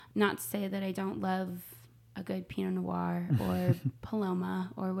Not to say that I don't love a good Pinot Noir or Paloma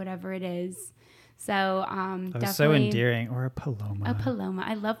or whatever it is. So definitely so endearing. Or a Paloma. A Paloma.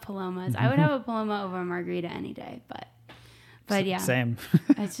 I love Palomas. I would have a Paloma over a margarita any day, but yeah. Same.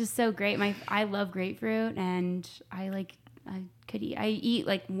 It's just so great. I love grapefruit, and I eat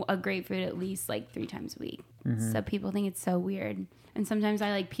like a grapefruit at least like 3 times a week. So people think it's so weird. And sometimes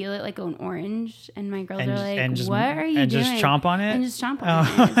I like peel it like an orange, and my girls are like, "What are you doing?" And just chomp on it. And just chomp on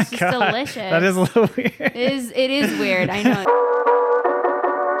it. It's just delicious. That is a little weird. It is weird. I know.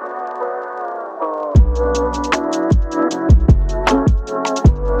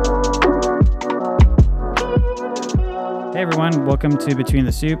 Hey everyone, welcome to Between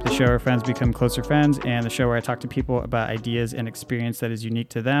the Soup, the show where friends become closer friends, and the show where I talk to people about ideas and experience that is unique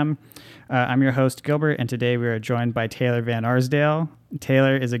to them. I'm your host, Gilbert, and today we are joined by Taylor Vanarsdall.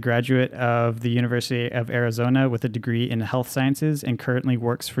 Taylor is a graduate of the University of Arizona with a degree in health sciences and currently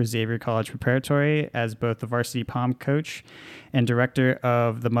works for Xavier College Preparatory as both the varsity pom coach and director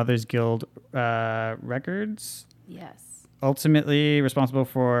of the Mothers Guild Records. Yes. Ultimately responsible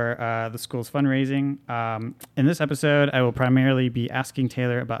for the school's fundraising. In this episode, I will primarily be asking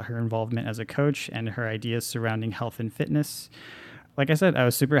Taylor about her involvement as a coach and her ideas surrounding health and fitness. Like I said, I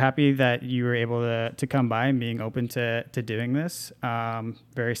was super happy that you were able to come by and being open to doing this.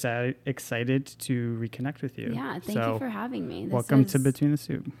 Very excited to reconnect with you. Yeah, thank you for having me. Welcome to Between the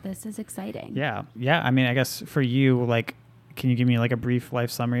Soup. This is exciting. Yeah. I mean, I guess for you, like, can you give me like a brief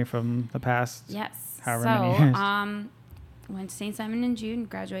life summary from the past? Yes. However many years? Went to St. Simon in June,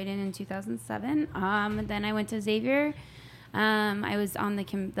 graduated in 2007. Then I went to Xavier. I was on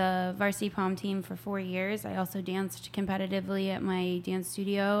the varsity pom team for 4 years. I also danced competitively at my dance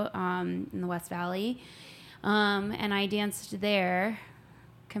studio in the West Valley. And I danced there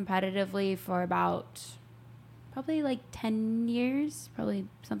competitively for about probably like 10 years, probably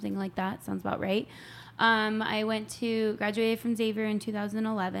something like that. Sounds about right. I graduated from Xavier in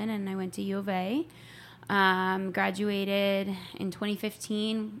 2011, and I went to U of A. Graduated in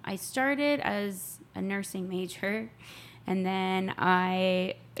 2015. I started as a nursing major, and then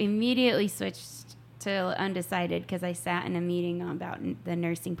I immediately switched to undecided because I sat in a meeting about the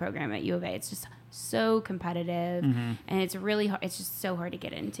nursing program at U of A. It's just so competitive, and it's really hard. It's just so hard to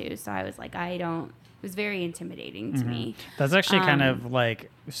get into. So I was like, it was very intimidating to me. That's actually kind of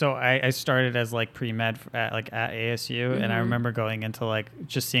like, so I started as like pre-med at ASU, and I remember going into like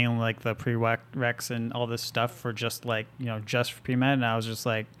just seeing like the prereqs and all this stuff for just like, just for pre-med, and I was just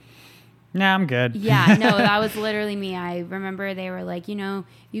like, nah, I'm good. Yeah, no, that was literally me. I remember they were like, you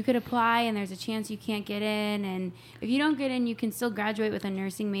could apply and there's a chance you can't get in, and if you don't get in, you can still graduate with a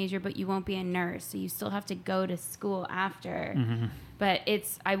nursing major, but you won't be a nurse, so you still have to go to school after. But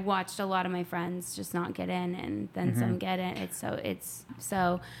I watched a lot of my friends just not get in, and then some get in. It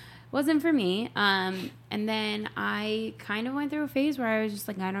wasn't for me. And then I kind of went through a phase where I was just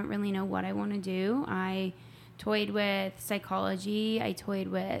like, I don't really know what I want to do. I toyed with psychology. I toyed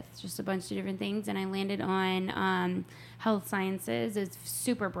with just a bunch of different things, and I landed on health sciences. It's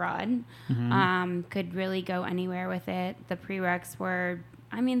super broad. Could really go anywhere with it. The prereqs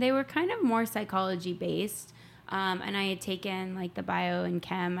they were kind of more psychology based. And I had taken like the bio and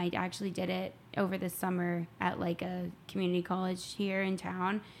chem. I actually did it over the summer at like a community college here in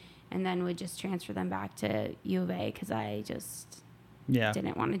town, and then would just transfer them back to U of A because I just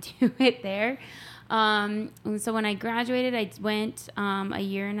didn't want to do it there. And so when I graduated, I went a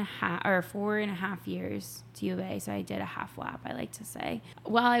year and a half or 4.5 years to U of A. So I did a half lap, I like to say.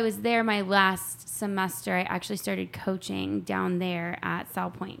 While I was there, my last semester, I actually started coaching down there at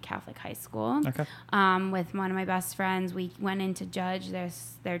South Point Catholic High School. Okay. With one of my best friends. We went in to judge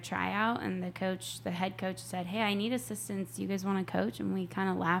their tryout, and the head coach said, "Hey, I need assistance. Do you guys want to coach?" And we kind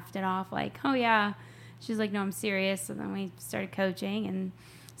of laughed it off like, "Oh yeah." She's like, "No, I'm serious." So then we started coaching, and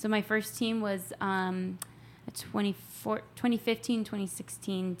so my first team was a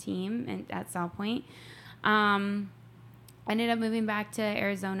 2015-2016 team at South Point. I ended up moving back to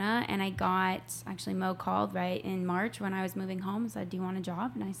Arizona, and Mo called right in March when I was moving home, said, "Do you want a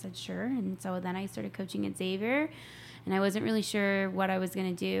job?" And I said, "Sure." And so then I started coaching at Xavier, and I wasn't really sure what I was going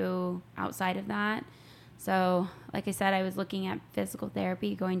to do outside of that. So like I said, I was looking at physical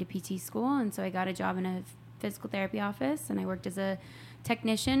therapy, going to PT school, and so I got a job in a physical therapy office, and I worked as a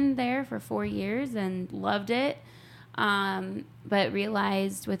technician there for 4 years and loved it, but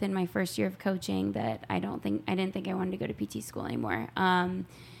realized within my first year of coaching that I didn't think I wanted to go to PT school anymore.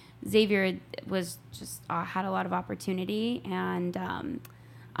 Xavier was just had a lot of opportunity, and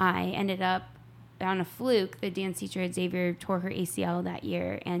I ended up on a fluke. The dance teacher at Xavier tore her ACL that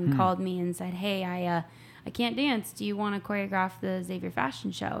year and called me and said, "Hey, I can't dance. Do you want to choreograph the Xavier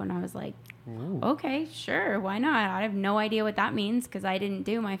fashion show? And I was like, Ooh. okay, sure. Why not? I have no idea what that means because I didn't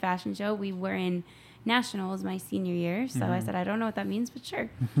do my fashion show. We were in nationals my senior year. So I said, I don't know what that means, but sure.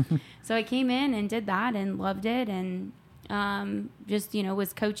 So I came in and did that and loved it. And just,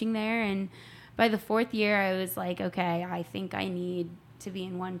 was coaching there. And by the 4th year, I was like, okay, I think I need to be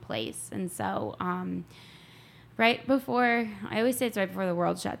in one place. And so right before, I always say it's right before the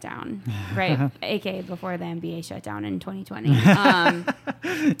world shut down, right? AKA before the NBA shut down in 2020.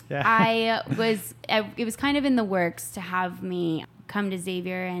 It was kind of in the works to have me come to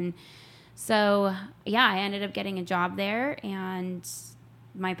Xavier. And so, I ended up getting a job there. And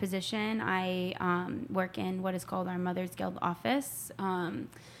my position, I work in what is called our Mothers Guild office.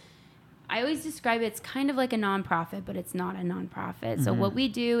 I always describe it's kind of like a nonprofit, but it's not a nonprofit. So what we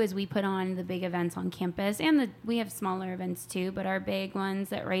do is we put on the big events on campus, and we have smaller events too, but our big ones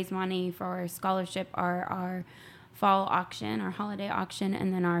that raise money for our scholarship are our fall auction, our holiday auction,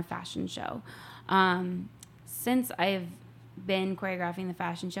 and then our fashion show. Since I've been choreographing the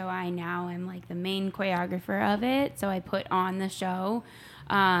fashion show, I now am like the main choreographer of it. So I put on the show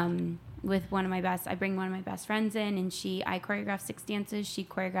with I bring one of my best friends in, and I choreograph 6 dances, she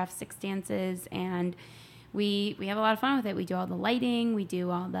choreographs 6 dances, and we have a lot of fun with it. We do all the lighting,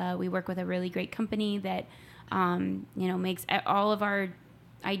 we work with a really great company that, makes all of our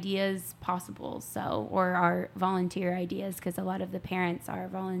ideas possible. Or our volunteer ideas, because a lot of the parents are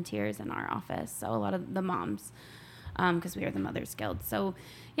volunteers in our office. So a lot of the moms, because we are the Mothers Guild. So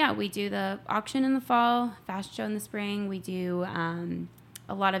we do the auction in the fall, fashion show in the spring. We do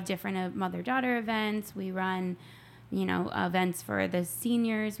a lot of different mother-daughter events. We run, events for the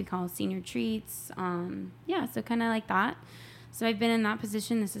seniors. We call senior treats. So kind of like that. So I've been in that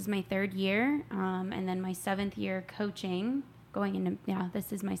position. This is my 3rd year, and then my 7th year coaching.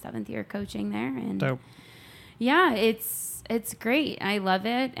 This is my 7th year coaching there. And dope. Yeah, it's great. I love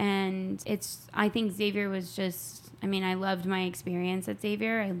it, and I think Xavier was just. I loved my experience at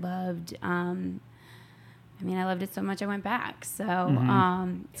Xavier. I loved it so much I went back. So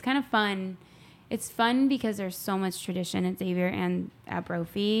it's kind of fun. It's fun because there's so much tradition at Xavier and at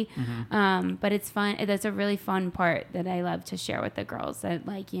Brophy. But it's fun. That's a really fun part that I love to share with the girls, that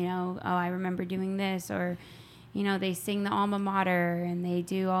I remember doing this, or, they sing the alma mater and they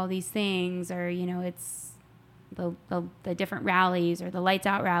do all these things, or, it's the different rallies, or the lights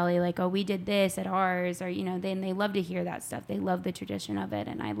out rally, like, oh, we did this at ours, or, they love to hear that stuff. They love the tradition of it.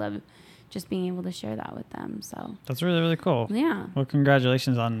 And I love just being able to share that with them. So that's really, really cool. Yeah. Well,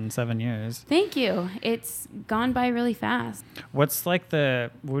 congratulations on 7 years. Thank you. It's gone by really fast. What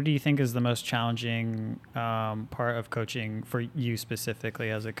do you think is the most challenging part of coaching for you specifically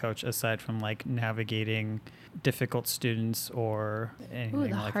as a coach, aside from like navigating difficult students or anything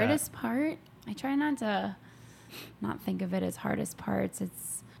like that? The hardest part? I try not to think of it as hardest parts.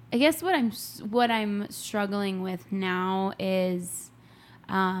 It's, I guess what I'm struggling with now is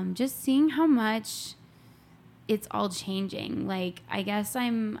just seeing how much it's all changing. Like, I guess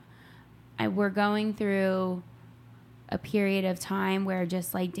we're going through a period of time where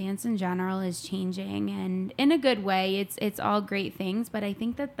just like dance in general is changing, and in a good way. It's all great things, but I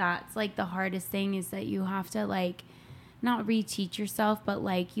think that's like the hardest thing, is that you have to like not reteach yourself, but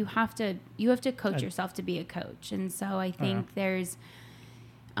like you have to coach yourself to be a coach. And so I think there's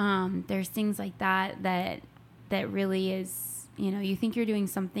things like that really is, you think you're doing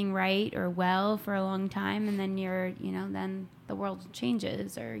something right or well for a long time, and then then the world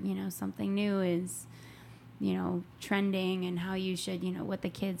changes, or, something new is, trending, and how you should, what the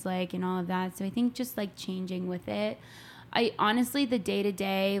kids like and all of that. So I think just like changing with it. I honestly, the day to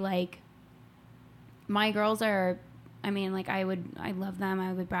day, like, my girls are, I love them.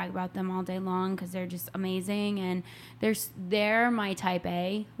 I would brag about them all day long because they're just amazing. And they're my type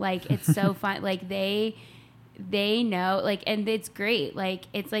A. Like, it's so fun. Like, they know, like, and it's great. Like,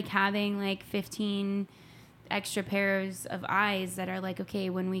 it's like having like 15 extra pairs of eyes that are like, okay,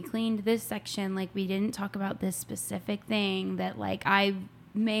 when we cleaned this section, like, we didn't talk about this specific thing that like I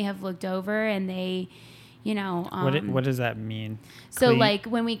may have looked over, and they, what does that mean? So Clean? Like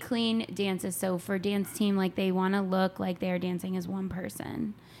when we clean dances, so for dance team, like, they want to look like they're dancing as one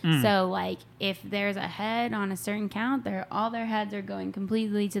person. So like, if there's a head on a certain count, all their heads are going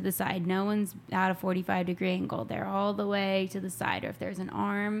completely to the side. No one's at a 45-degree angle. They're all the way to the side. Or if there's an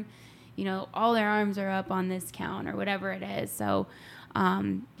arm, all their arms are up on this count, or whatever it is. So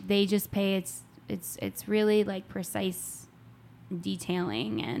they just pay it's really like precise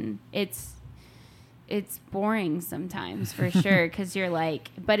detailing, and it's boring sometimes, for sure, because you're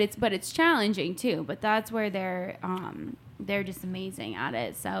like, but it's challenging too. But that's where they're just amazing at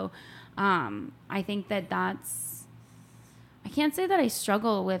it. So I think that's, I can't say that I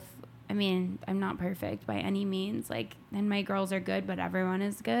struggle with, I mean, I'm not perfect by any means. Like, and my girls are good, but everyone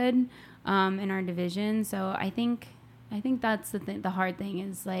is good in our division. So I think that's the hard thing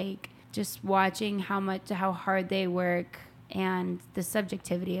is like just watching how hard they work, and the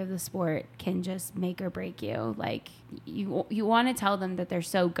subjectivity of the sport can just make or break you. Like you want to tell them that they're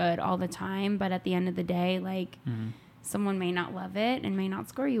so good all the time, but at the end of the day, like someone may not love it and may not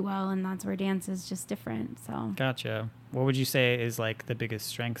score you well, and that's where dance is just different. So Gotcha. What would you say is like the biggest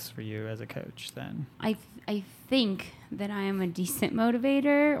strengths for you as a coach then? I think that I am a decent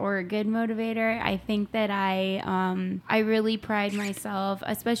motivator or a good motivator. I think that I really pride myself,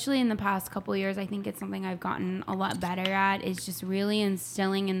 especially in the past couple of years. I think it's something I've gotten a lot better at, is just really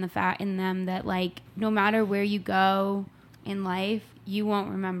instilling in them that like no matter where you go in life, you won't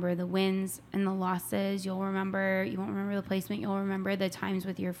remember the wins and the losses. You won't remember the placement. You'll remember the times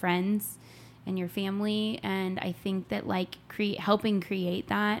with your friends and your family. And I think that like helping create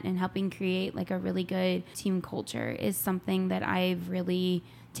that and helping create like a really good team culture is something that I've really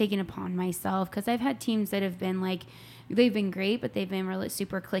taken upon myself, because I've had teams that have been like, they've been great, but they've been really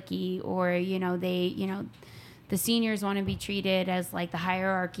super cliquey, or the seniors want to be treated as like the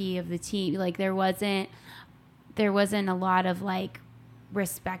hierarchy of the team. Like there wasn't a lot of like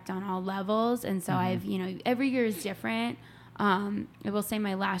respect on all levels. And so I've, every year is different. I will say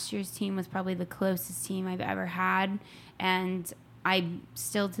my last year's team was probably the closest team I've ever had. And I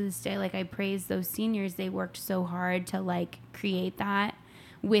still to this day, like I praise those seniors. They worked so hard to like create that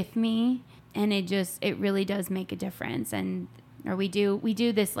with me. And it really does make a difference. Or we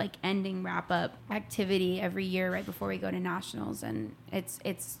do this like ending wrap up activity every year right before we go to nationals. And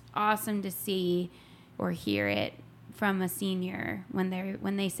it's awesome to see or hear it from a senior when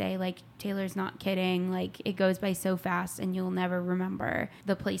they say like, Taylor's not kidding, like it goes by so fast and you'll never remember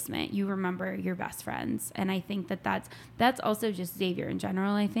the placement. You remember your best friends. And I think that's also just Xavier in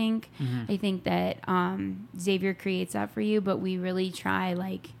general. I think that Xavier creates that for you, but we really try.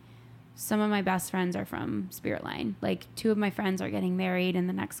 Like some of my best friends are from Spirit Line. Like 2 of my friends are getting married in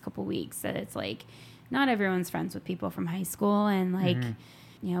the next couple weeks. So it's like not everyone's friends with people from high school, and like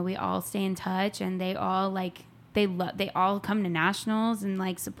we all stay in touch, and they all like they all come to nationals and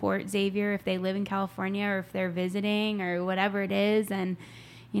like support Xavier if they live in California or if they're visiting or whatever it is. And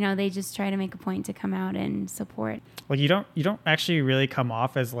they just try to make a point to come out and support. Well, you don't actually really come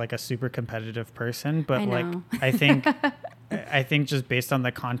off as like a super competitive person, but like I think just based on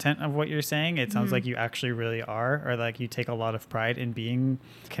the content of what you're saying, it sounds like you actually really are, or like you take a lot of pride in being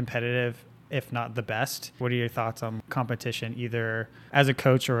competitive, if not the best. What are your thoughts on competition, either as a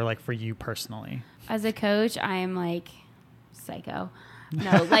coach or like for you personally? As a coach, I am like psycho.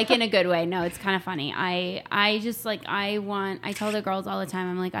 No, like in a good way. No, it's kind of funny. I just like, I tell the girls all the time,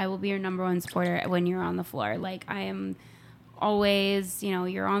 I'm like, I will be your number one supporter when you're on the floor. Like I am always,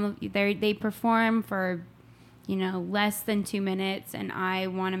 you're on they perform for, less than 2 minutes, and I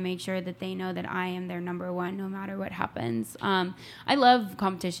want to make sure that they know that I am their number one no matter what happens. I love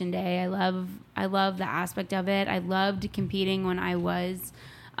competition day. I love the aspect of it. I loved competing when I was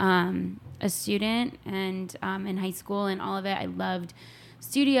a student and in high school and all of it. I loved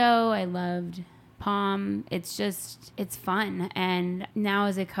studio. I loved pom. It's fun. And now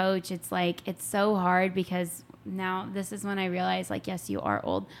as a coach, it's like, it's so hard, because now this is when I realize, like, yes, you are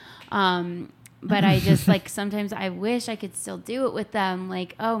old. But I just like, sometimes I wish I could still do it with them.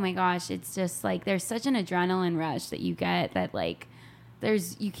 Like, oh my gosh, it's just like, there's such an adrenaline rush that you get that like,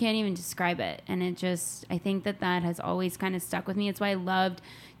 you can't even describe it. And I think that has always kind of stuck with me. It's why I loved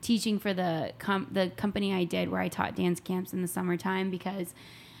teaching for the company I did, where I taught dance camps in the summertime, because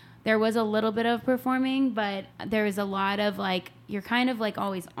there was a little bit of performing, but there was a lot of like, you're kind of like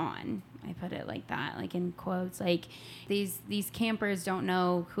always on. I put it like that, like in quotes. Like these campers don't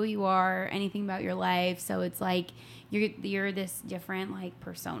know who you are, anything about your life, so it's like you're this different like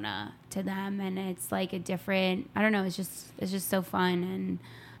persona to them, and it's like a different, I don't know, it's just so fun. And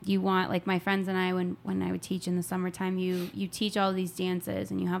you want, like my friends and I, when I would teach in the summertime, you teach all these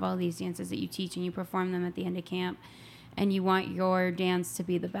dances, and you have all these dances that you teach, and you perform them at the end of camp, and you want your dance to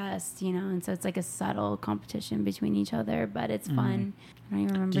be the best, and so it's like a subtle competition between each other, but it's fun. I don't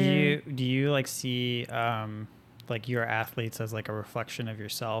even remember. Do you like see like your athletes as like a reflection of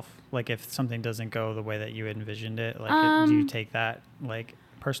yourself? Like if something doesn't go the way that you envisioned it, like do you take that like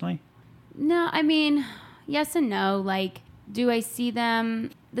personally? No, I mean, yes and no. Like, do I see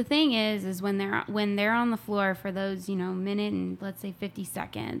them? The thing is when they're on the floor for those, minute and let's say 50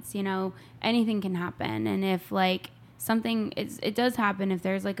 seconds, anything can happen. And if like it does happen. If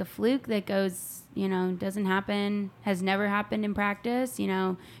there's like a fluke that goes, doesn't happen, has never happened in practice,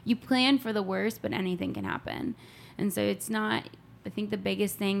 you plan for the worst, but anything can happen. And so it's not, I think the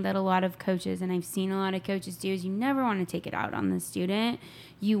biggest thing that a lot of coaches, and I've seen a lot of coaches do, is you never want to take it out on the student.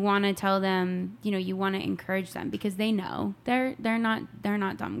 You want to tell them, you want to encourage them, because they know they're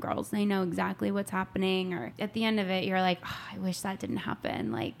not dumb girls. They know exactly what's happening. Or at the end of it, you're like, oh, I wish that didn't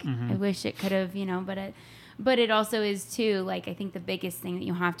happen. Like, I wish it could have, but it also is too, like, I think the biggest thing that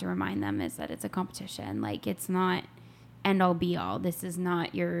you have to remind them is that it's a competition. Like, it's not end all be all. This is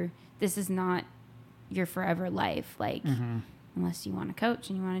not your forever life. Like, unless you want to coach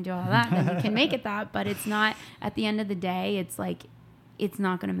and you want to do all that, then you can make it that. But it's not, at the end of the day, it's like, it's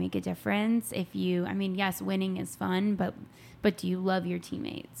not going to make a difference if you, yes, winning is fun, but do you love your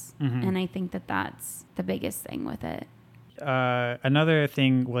teammates? And I think that that's the biggest thing with it. Another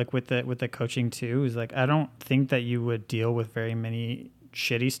thing, like with the coaching too, is like, I don't think that you would deal with very many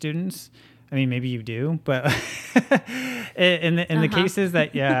shitty students. I mean, maybe you do, but in the cases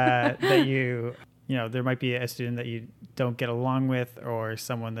that you there might be a student that you don't get along with, or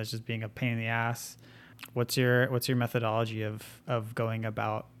someone that's just being a pain in the ass. What's your methodology of going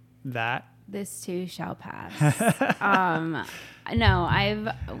about that? This too shall pass. No,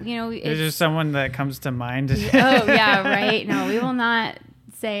 Is there someone that comes to mind? Oh yeah, right. No, we will not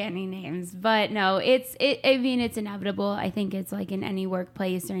say any names, but no, it's inevitable. I think it's like in any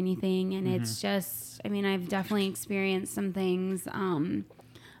workplace or anything, and it's just, I've definitely experienced some things,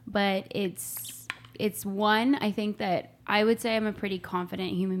 but it's one, I think that I would say I'm a pretty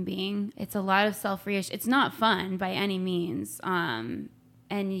confident human being. It's a lot of self-reassurance. It's not fun by any means. And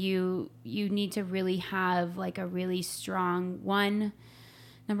you need to really have like a really strong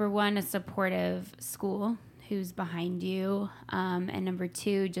number one, a supportive school who's behind you. And number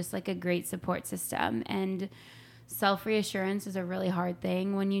two, just like a great support system. And self-reassurance is a really hard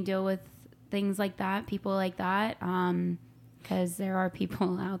thing when you deal with things like that, people like that. Because there are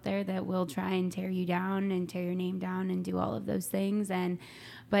people out there that will try and tear you down and tear your name down and do all of those things.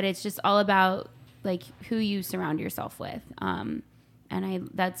 But it's just all about like who you surround yourself with. And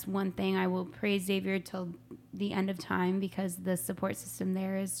that's one thing I will praise Xavier till the end of time, because the support system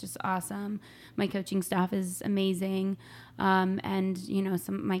there is just awesome. My coaching staff is amazing. And,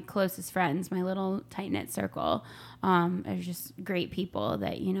 some of my closest friends, my little tight-knit circle, are just great people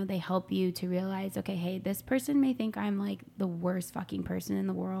that, they help you to realize, okay, hey, this person may think I'm like the worst fucking person in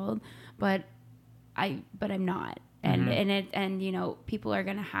the world, but I'm not. And people are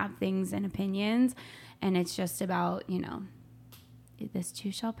going to have things and opinions, and it's just about, this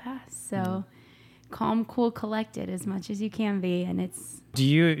too shall pass. So calm, cool, collected as much as you can be. And it's... Do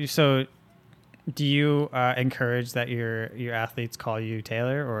you encourage that your athletes call you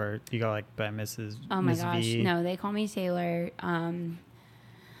Taylor, or you go like by Mrs. Oh my gosh. V? No, they call me Taylor.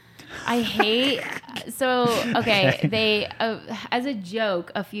 I hate, they, as a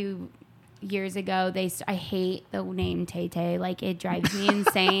joke a few years ago, I hate the name Tay Tay. Like, it drives me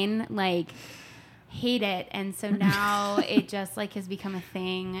insane. Like, hate it. And so now it just like has become a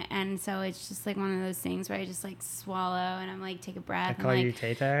thing, and so it's just like one of those things where I just like swallow and I'm like, take a breath. I call you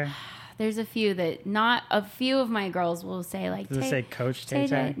Tay Tay. There's a few of my girls will say like, does it say Coach Tay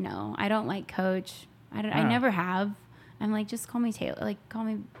Tay? No, I don't like Coach. I never have. I'm like, just call me Taylor. Like, call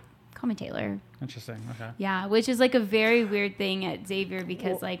me Taylor. Interesting. Okay. Yeah, which is like a very weird thing at Xavier,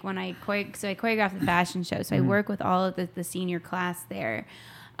 because like when I choreograph the fashion show, so I work with all of the senior class there.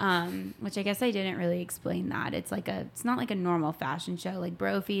 Which I guess I didn't really explain that. It's not like a normal fashion show. Like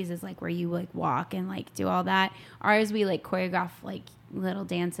Brophy's is like where you like walk and like do all that. Ours, we like choreograph like little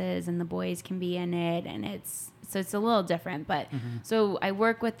dances, and the boys can be in it, and it's a little different. But so I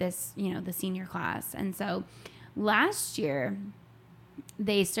work with this, the senior class. And so last year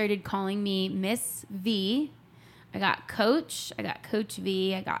they started calling me Miss V. I got Coach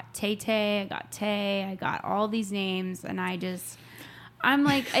V, I got Tay Tay, I got Tay, I got all these names, and I'm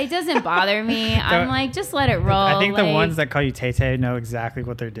like, it doesn't bother me. I'm like, just let it roll. I think the ones that call you Tay Tay know exactly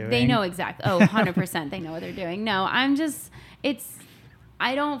what they're doing. They know exactly. Oh, 100% they know what they're doing. No, I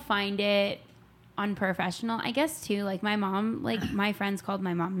don't find it unprofessional. I guess too, like my mom, like my friends called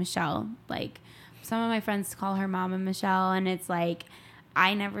my mom Michelle. Like some of my friends call her Mama Michelle, and it's like,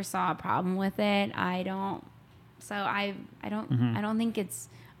 I never saw a problem with it. I don't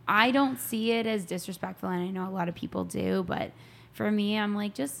see it as disrespectful, and I know a lot of people do, but for me, I'm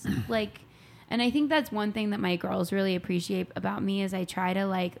like, just like, and I think that's one thing that my girls really appreciate about me is I try to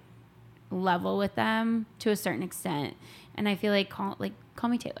like level with them to a certain extent. And I feel like, call me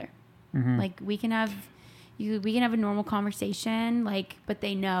Taylor. Like we can have a normal conversation, like, but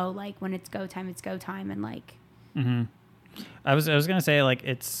they know like when it's go time, and like, Mm-hmm. I was gonna say, like,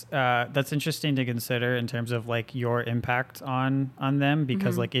 it's that's interesting to consider in terms of like your impact on them,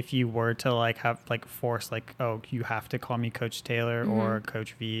 because like if you were to like have like force like, oh, you have to call me Coach Taylor or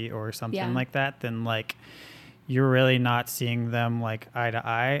Coach V or something like that, then like you're really not seeing them like eye to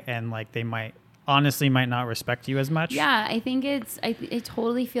eye, and like they might not respect you as much. Yeah, I think I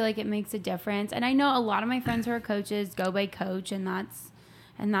totally feel like it makes a difference. And I know a lot of my friends who are coaches go by coach, and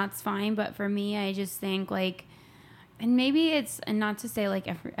that's fine. But for me, I just think like, and maybe it's, and not to say like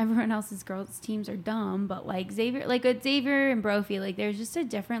everyone else's girls teams are dumb, but like Xavier, like with Xavier and Brophy, like there's just a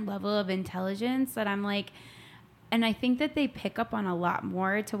different level of intelligence that I'm like, and I think that they pick up on a lot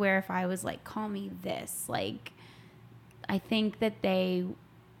more, to where if I was like, call me this, like, I think that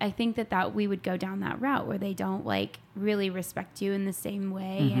we would go down that route where they don't like really respect you in the same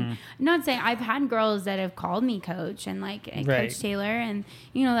way. And I'm not saying, I've had girls that have called me coach and like Coach Taylor, and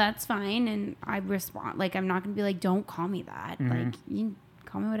that's fine. And I respond, like, I'm not going to be like, don't call me that. Like, you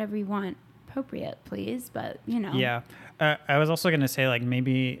call me whatever you want, appropriate, please. But Yeah. I was also going to say, like,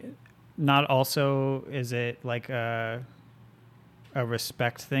 maybe not also is it like a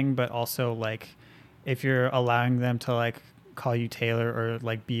respect thing, but also like if you're allowing them to like call you Taylor or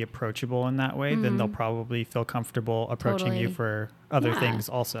like be approachable in that way, then they'll probably feel comfortable approaching you for other things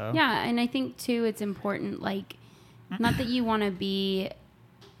also. Yeah. And I think too, it's important, like, not that you want to be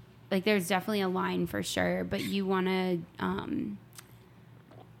like, there's definitely a line for sure, but you want to,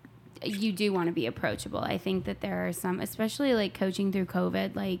 you do want to be approachable. I think that there are some, especially like coaching through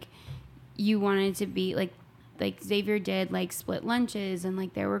COVID, like you wanted to be like Xavier did, like split lunches, and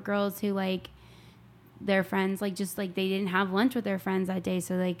like there were girls who like their friends, like just like they didn't have lunch with their friends that day.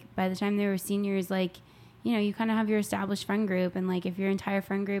 So like by the time they were seniors, like, you kind of have your established friend group. And like if your entire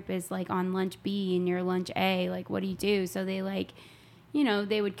friend group is like on lunch B and you're lunch A, like what do you do? So they like,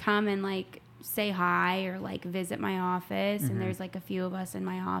 they would come and like say hi or like visit my office. And there's like a few of us in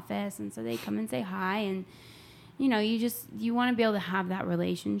my office. And so they come and say hi. And, you want to be able to have that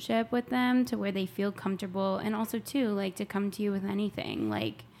relationship with them to where they feel comfortable. And also too, like to come to you with anything,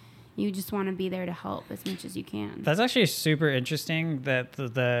 like, you just want to be there to help as much as you can. That's actually super interesting, that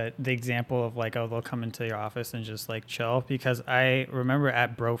the example of like, oh, they'll come into your office and just like chill, because I remember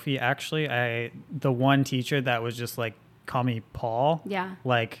at Brophy, actually, the one teacher that was just like, call me Paul. Yeah.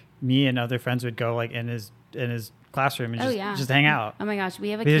 Like me and other friends would go like in his classroom and just hang out. Oh my gosh, we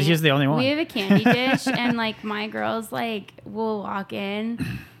have because he's the only one. We have a candy dish, and like my girls like will walk in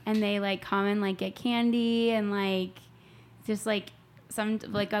and they like come and like get candy, and like just like some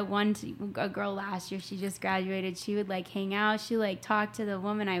like a girl last year, she just graduated, she would like hang out, she like talked to the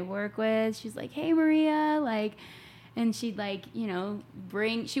woman I work with, she's like, hey Maria, like, and she'd like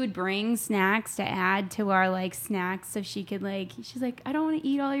she would bring snacks to add to our like snacks, so she could like, she's like, I don't want to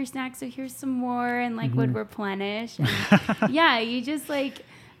eat all your snacks, so here's some more, and like would replenish. And yeah, you just like,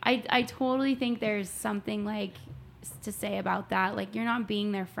 I totally think there's something like to say about that. Like, you're not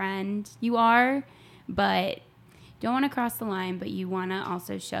being their friend, you are, but don't want to cross the line, but you want to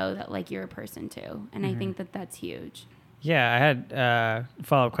also show that like you're a person too. And I think that that's huge. Yeah, I had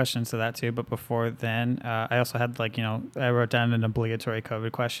follow-up questions to that too. But before then, I also had like, I wrote down an obligatory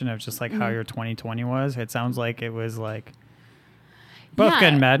COVID question of just like how your 2020 was. It sounds like it was like both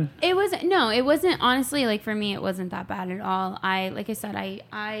good and bad. It wasn't honestly, like for me, it wasn't that bad at all. Like I said,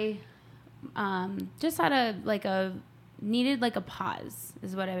 I just had needed like a pause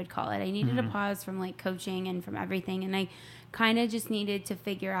is what I would call it. I needed a pause from like coaching and from everything. And I kind of just needed to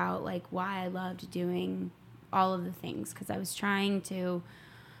figure out like why I loved doing all of the things. Cause I was trying to,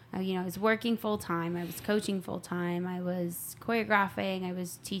 I was working full time. I was coaching full time. I was choreographing. I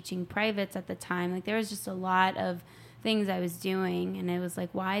was teaching privates at the time. Like there was just a lot of things I was doing. And it was like,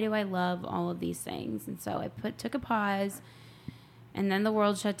 why do I love all of these things? And so I took a pause, and then the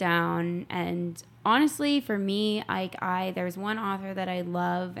world shut down. And honestly, for me, there's one author that I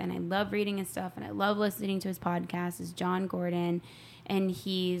love, and I love reading his stuff, and I love listening to his podcast, is John Gordon. And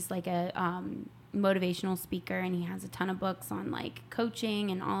he's like a motivational speaker, and he has a ton of books on like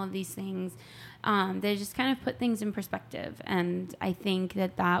coaching and all of these things. They just kind of put things in perspective. And I think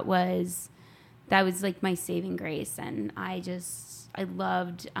that was like my saving grace. And I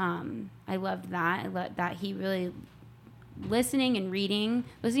loved that. I loved that he really, listening to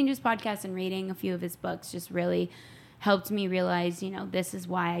his podcast and reading a few of his books just really helped me realize, this is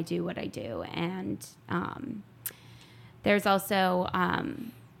why I do what I do. And there's also,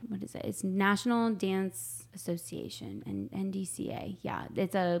 what is it? It's National Dance Association, and NDCA. Yeah, I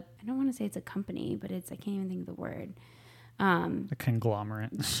don't want to say it's a company, but I can't even think of the word. A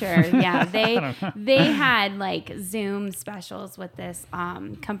conglomerate. Sure. Yeah. They had like Zoom specials with this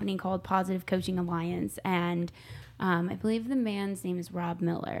company called Positive Coaching Alliance. And I believe the man's name is Rob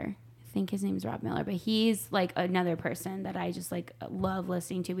Miller. I think his name is Rob Miller, but he's like another person that I just like love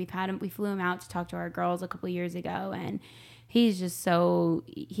listening to. We flew him out to talk to our girls a couple years ago, and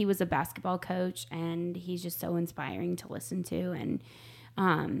he was a basketball coach, and he's just so inspiring to listen to. And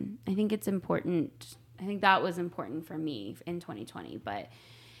I think it's important. I think that was important for me in 2020. But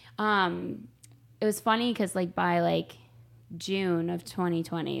it was funny because like by like June of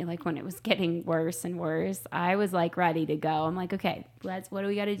 2020, like when it was getting worse and worse, I was like ready to go. I'm like, okay, what do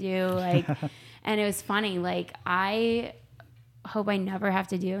we got to do? Like, and it was funny. Like, I hope I never have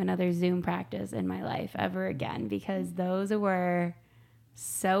to do another Zoom practice in my life ever again, because those were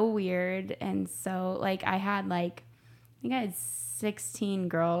so weird. And so like I think I had 16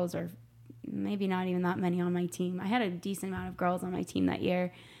 girls, or maybe not even that many on my team. I had a decent amount of girls on my team that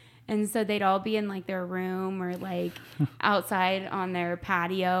year. And so they'd all be in like their room or like outside on their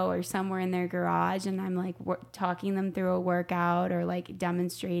patio or somewhere in their garage. And I'm like talking them through a workout or like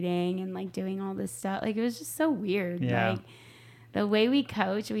demonstrating and like doing all this stuff. Like it was just so weird. Yeah. Like the way we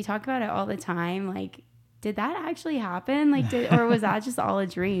coach, we talk about it all the time. Like, did that actually happen? Like, or was that just all a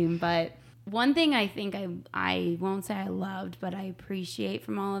dream? But one thing I think I won't say I loved, but I appreciate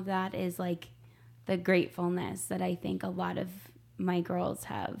from all of that is like the gratefulness that I think a lot of my girls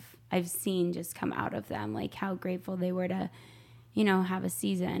I've seen just come out of them, like how grateful they were to, have a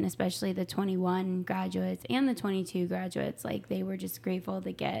season, especially the 21 graduates and the 22 graduates. Like they were just grateful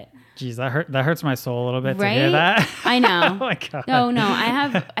to get. Geez, that hurts my soul a little bit, right? To hear that. I know. Oh my God. No,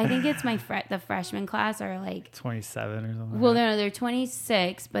 I think it's the freshman class are like 27 or something. Well, no, they're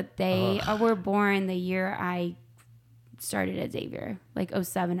 26, but they were born the year I started at Xavier, like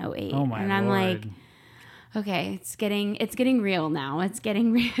 07, 08. Oh my And I'm Lord. like, okay, it's getting real now. It's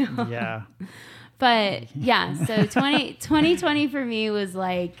getting real. Yeah. But yeah, so 2020 for me was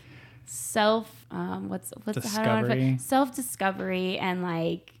like self-discovery and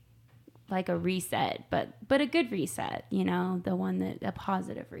like a reset, but a good reset, a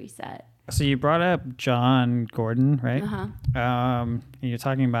positive reset. So you brought up John Gordon, right? Uh-huh. And you're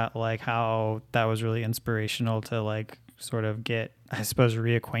talking about like how that was really inspirational to like sort of get, I suppose,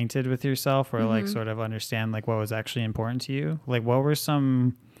 reacquainted with yourself, or like sort of understand like what was actually important to you. Like what were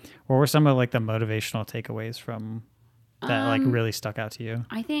some of like the motivational takeaways from that like really stuck out to you?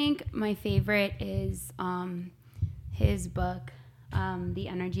 I think my favorite is his book. The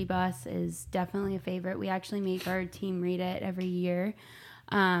Energy Bus is definitely a favorite. We actually make our team read it every year.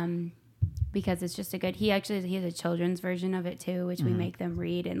 Because it's just he has a children's version of it too, which we make them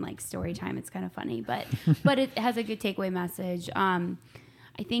read in like story time. It's kind of funny, but it has a good takeaway message. I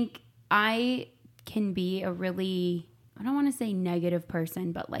think I can be a really, I don't want to say negative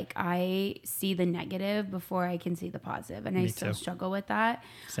person, but like I see the negative before I can see the positive, and I still struggle with that.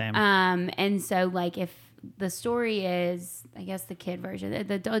 Same. And so like if the story is, I guess the kid version,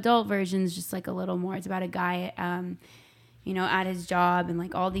 the adult version is just like a little more. It's about a guy, at his job, and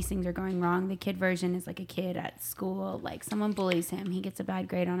like all these things are going wrong. The kid version is like a kid at school, like someone bullies him, he gets a bad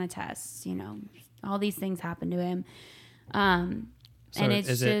grade on a test, all these things happen to him. And it's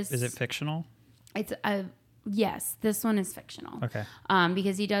is it fictional? It's yes, this one is fictional. Okay.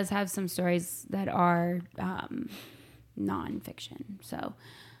 Because he does have some stories that are nonfiction. So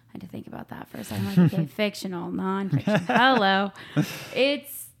I had to think about that for a second. Like, okay, fictional, nonfiction. Hello.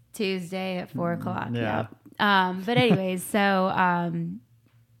 It's Tuesday at 4:00. Yeah. But anyways, so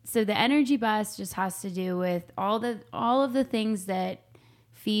the energy bus just has to do with all of the things that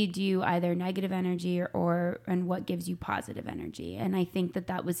feed you either negative energy and what gives you positive energy. And I think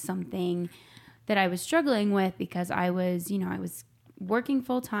that was something that I was struggling with, because I was working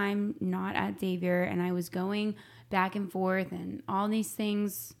full time, not at Xavier, and I was going back and forth, and all these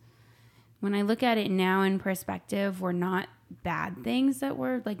things, when I look at it now in perspective, were not bad things. That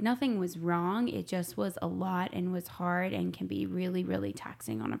were like, nothing was wrong. It just was a lot and was hard and can be really, really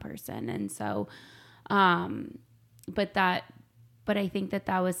taxing on a person. And so, but I think that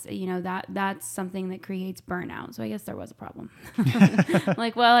was, that's something that creates burnout. So I guess there was a problem.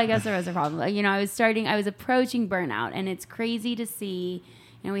 I guess there was a problem. I was approaching burnout, and it's crazy to see,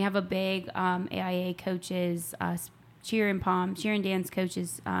 we have a big, AIA coaches, cheer and dance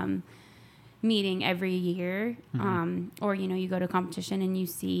coaches, meeting every year, or you go to competition and you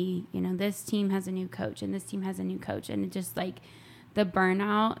see this team has a new coach and this team has a new coach, and it just like the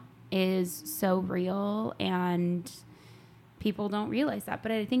burnout is so real, and people don't realize that.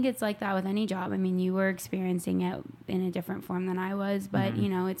 But I think it's like that with any job. I mean, you were experiencing it in a different form than I was, but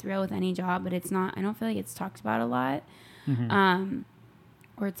it's real with any job, but it's not, I don't feel like it's talked about a lot.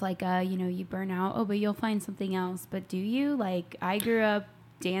 Or it's like, you burn out. Oh, but you'll find something else. But do you? Like, I grew up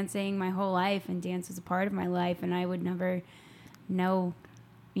dancing my whole life, and dance was a part of my life, and I would never know,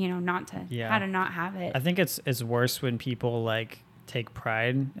 not to, how to not have it. I think it's worse when people like take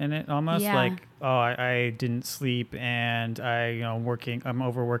pride in it almost. Yeah. Like, oh, I didn't sleep and I'm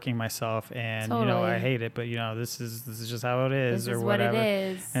overworking myself and, Totally. I hate it, but this is just how it is This or is whatever. what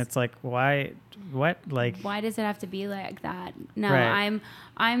it is. And it's like, what? Like, why does it have to be like that? No, right.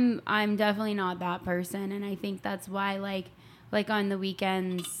 I'm definitely not that person. And I think that's why, like on the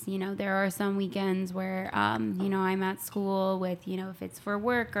weekends, there are some weekends where, I'm at school with, if it's for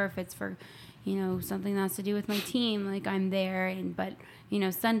work or if it's for, something that has to do with my team, like I'm there. But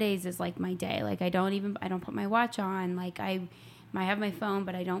Sundays is like my day. Like I don't put my watch on. Like I have my phone,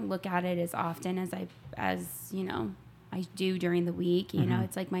 but I don't look at it as often as I do during the week.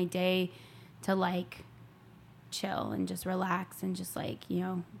 It's like my day to like chill and just relax and just like,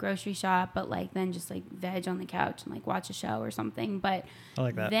 grocery shop, but like then just like veg on the couch and like watch a show or something. But I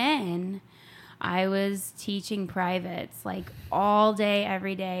like that. Then I was teaching privates like all day,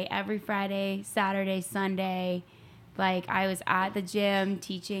 every Friday, Saturday, Sunday. Like I was at the gym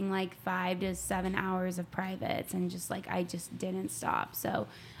teaching like 5 to 7 hours of privates and just like I just didn't stop. So,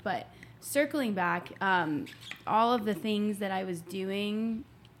 but circling back, all of the things that I was doing,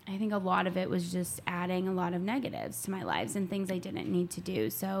 I think a lot of it was just adding a lot of negatives to my lives and things I didn't need to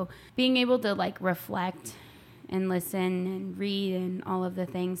do. So being able to like reflect and listen and read and all of the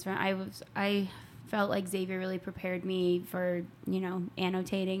things, I felt like Xavier really prepared me for,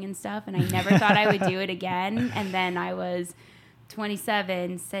 annotating and stuff. And I never thought I would do it again. And then I was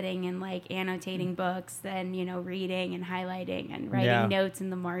 27 sitting and like annotating books, then, reading and highlighting and writing notes in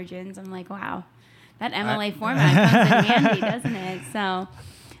the margins. I'm like, wow, that MLA format comes in handy, doesn't it? So,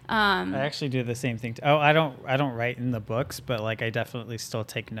 I actually do the same thing. I don't write in the books, but like I definitely still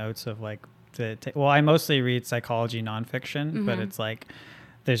take notes of like I mostly read psychology nonfiction, but it's like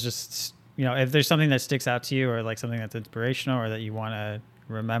there's just if there's something that sticks out to you or like something that's inspirational or that you want to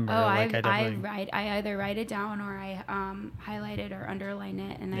remember. I either write it down or I highlight it or underline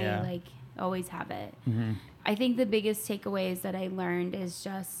it, and I like always have it. I think the biggest takeaways that I learned is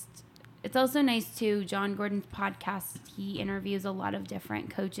just. It's also nice too. John Gordon's podcast, he interviews a lot of different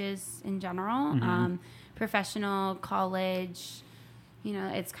coaches in general, professional, college,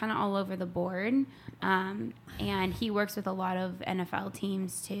 it's kind of all over the board. And he works with a lot of NFL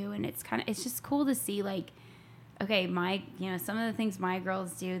teams too. And it's just cool to see like, okay, some of the things my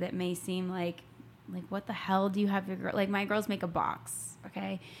girls do that may seem like what the hell do you have your girl? Like my girls make a box,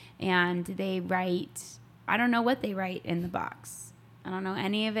 okay? And they write, I don't know what they write in the box. I don't know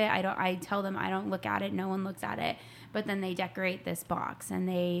any of it. I tell them I don't look at it. No one looks at it. But then they decorate this box and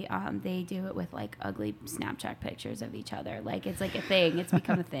they do it with like ugly Snapchat pictures of each other. Like it's like a thing. It's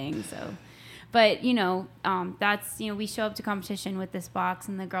become a thing. So, but that's we show up to competition with this box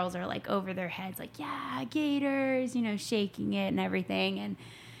and the girls are like over their heads, like yeah, Gators, shaking it and everything. And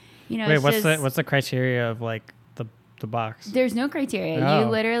wait, what's the criteria of like the box? There's no criteria. Oh. You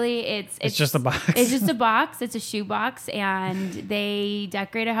literally it's just a box. It's just a box. It's a shoe box, and they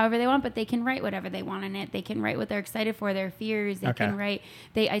decorate it however they want, but they can write whatever they want in it. They can write what they're excited for, their fears. They can write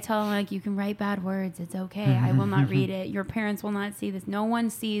I tell them like you can write bad words. It's okay. I will not read it. Your parents will not see this. No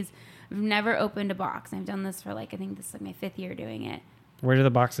one sees. I've never opened a box. I've done this for I think this is like my 5th year doing it. Where do the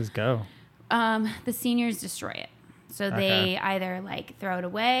boxes go? The seniors destroy it. So they either like throw it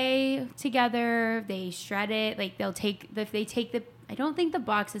away together, they shred it, like I don't think the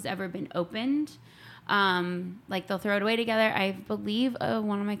box has ever been opened. Like they'll throw it away together. I believe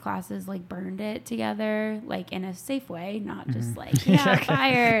one of my classes like burned it together, like in a safe way, not just like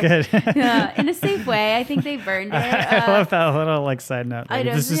fire. Good. In a safe way. I think they burned it. I love that little like side note. Like,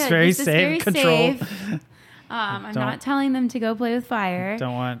 this is very safe, controlled. I'm not telling them to go play with fire.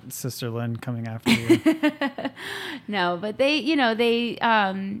 Don't want Sister Lynn coming after you. No, but they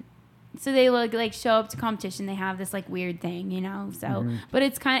so they like show up to competition. They have this like weird thing, So, but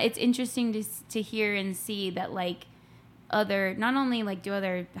it's interesting to hear and see that like not only like do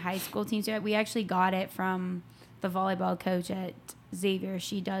other high school teams do it. We actually got it from the volleyball coach at Xavier.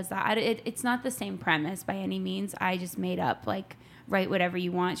 She does that. It's not the same premise by any means. I just made up like write whatever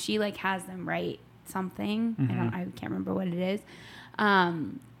you want. She like has them write something. I can't remember what it is.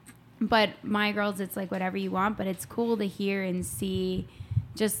 But my girls, it's like whatever you want, but it's cool to hear and see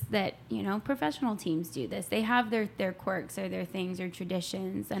just that, professional teams do this. They have their quirks or their things or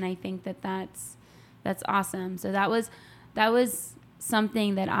traditions. And I think that's awesome. So that was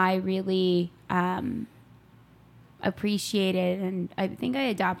something that I really, appreciate it, and I think I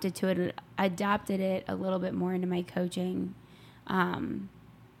adapted it a little bit more into my coaching,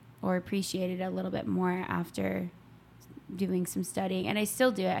 or appreciated it a little bit more after doing some studying. And I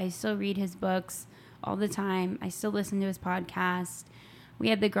still do it. I still read his books all the time. I still listen to his podcast. We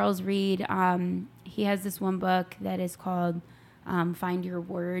had the girls read. He has this one book that is called Find Your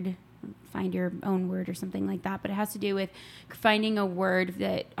Word, Find Your Own Word, or something like that. But it has to do with finding a word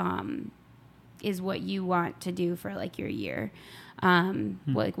that is what you want to do for like your year,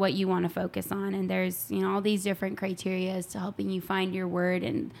 what you want to focus on. And there's, all these different criteria as to helping you find your word.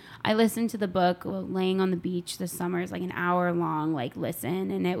 And I listened to the book laying on the beach this summer. It's like an hour long, like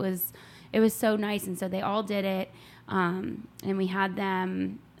listen. And it was so nice. And so they all did it. And we had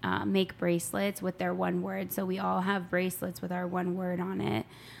them make bracelets with their one word. So we all have bracelets with our one word on it.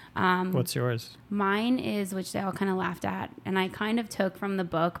 What's yours? Mine is, which they all kind of laughed at, and I kind of took from the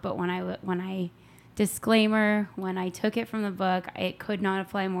book, but when I took it from the book, it could not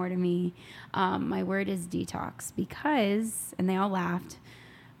apply more to me. My word is detox because, and they all laughed,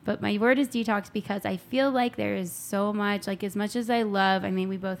 but my word is detox because I feel like there is so much, like as much as I love,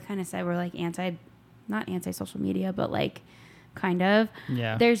 we both kind of said we're like not anti-social media, but like kind of.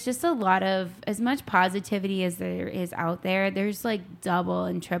 Yeah. There's just a lot of, as much positivity as there is out there, there's like double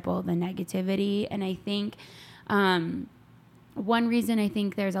and triple the negativity. And I think one reason I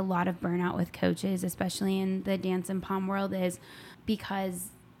think there's a lot of burnout with coaches, especially in the dance and pom world, is because,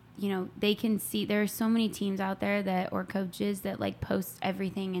 they can see there are so many teams out there or coaches that like post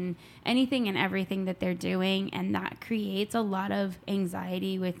everything and anything and everything that they're doing. And that creates a lot of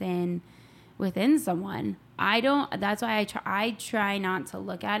anxiety within someone. That's why I try not to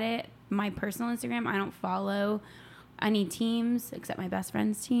look at it. My personal Instagram, I don't follow any teams except my best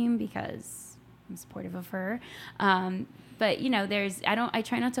friend's team because I'm supportive of her. But I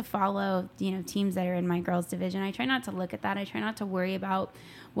try not to follow, teams that are in my girls division. I try not to look at that. I try not to worry about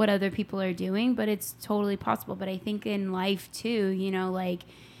what other people are doing, but it's totally possible. But I think in life too, like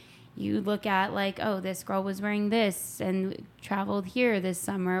you look at like, oh, this girl was wearing this and traveled here this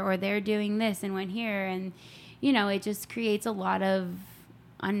summer, or they're doing this and went here. And, it just creates a lot of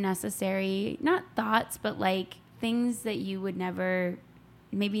unnecessary, not thoughts, but like things that you would never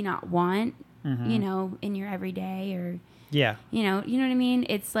maybe not want, in your everyday or, you know what I mean?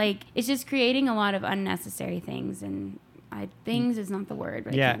 It's like, it's just creating a lot of unnecessary things. And things is not the word.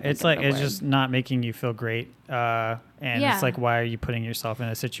 But it's like, it's just not making you feel great. And it's like, why are you putting yourself in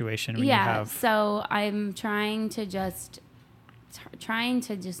a situation when you have... So I'm trying to just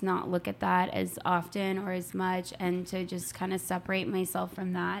not look at that as often or as much, and to just kind of separate myself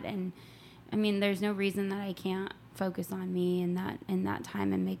from that. And there's no reason that I can't focus on me in that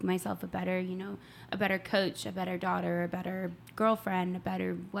time and make myself a better, a better coach, a better daughter, a better girlfriend, a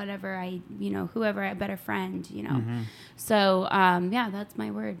better whatever whoever, a better friend, So, that's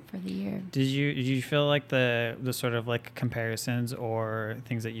my word for the year. Did you feel like the sort of like comparisons or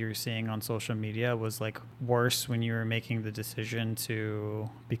things that you were seeing on social media was like worse when you were making the decision to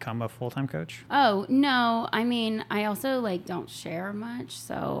become a full-time coach? Oh, no. I also like don't share much.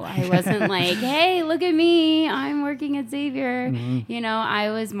 So I wasn't like, hey, look at me, I'm working at Xavier. Mm-hmm.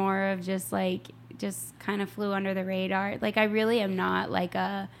 I was more of just kind of flew under the radar. Like I really am not like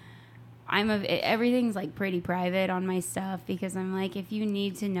everything's like pretty private on my stuff, because I'm like, if you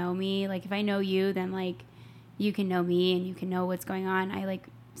need to know me, like if I know you, then like you can know me and you can know what's going on.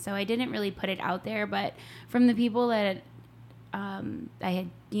 So I didn't really put it out there, but from the people that I had,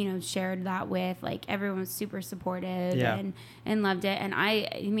 shared that with, like everyone was super supportive and loved it. And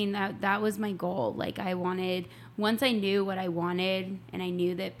that was my goal. Like once I knew what I wanted and I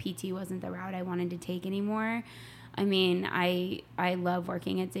knew that PT wasn't the route I wanted to take anymore, I love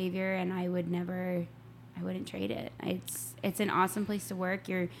working at Xavier, and I wouldn't trade it. It's an awesome place to work.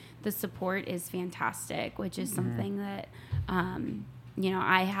 The support is fantastic, which is something that,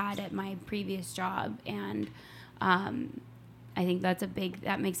 I had at my previous job. And, I think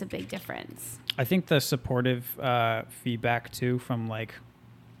that makes a big difference. I think the supportive feedback too from like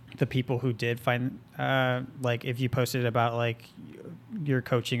the people who did find like if you posted about like your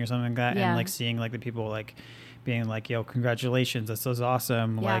coaching or something like that, and like seeing like the people like being like, yo, congratulations, this is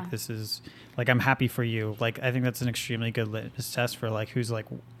awesome. Like this is like, I'm happy for you. Like I think that's an extremely good litmus test for like who's like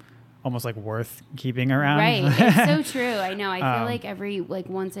almost like worth keeping around. Right. It's so true. I know. I feel like every like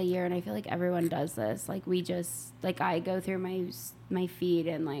once a year, and I feel like everyone does this. Like we just like I go through my feed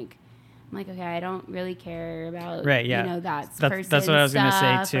and like I'm like, okay, I don't really care about that's what I was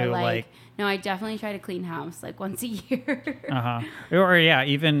gonna say too. Like no, I definitely try to clean house like once a year. Or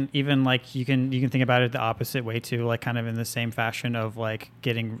even like you can think about it the opposite way too, like kind of in the same fashion of like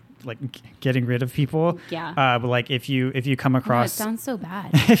getting like getting rid of people. Yeah. But like if you come across, it sounds so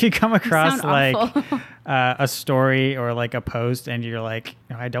bad. if you come across like awful. a story or like a post and you're like,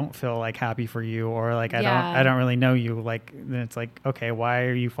 I don't feel like happy for you, or like I don't really know you, like then it's like, okay, why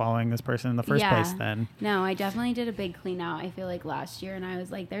are you following this person in the first place then? No, I definitely did a big clean out, I feel like last year, and I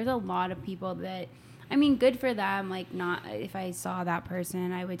was like, there's a lot of people that, I mean, good for them. Like, not if I saw that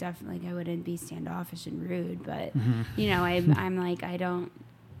person, I would definitely, like, I wouldn't be standoffish and rude, but you know, I'm like, I don't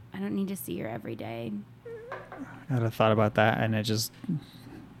need to see her every day. I had a thought about that and it just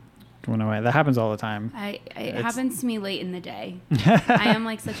went away. That happens all the time. It happens to me late in the day. I am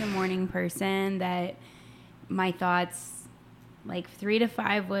like such a morning person that my thoughts, like 3 to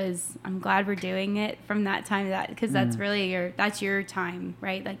 5 was, I'm glad we're doing it from that time to that, because that's really that's your time,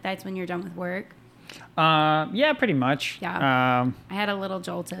 right? Like that's when you're done with work. Yeah, pretty much. Yeah. I had a little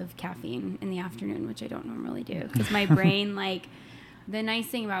jolt of caffeine in the afternoon, which I don't normally do, because my brain, like, the nice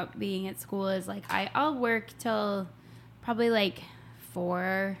thing about being at school is like I'll work till probably like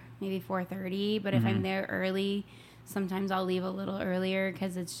 4, maybe 4:30, but if I'm there early, sometimes I'll leave a little earlier,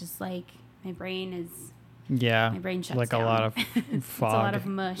 because it's just like my brain shuts like down. A lot of fog. It's a lot of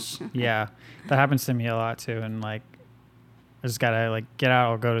mush. Yeah, that happens to me a lot too, and like I just gotta like get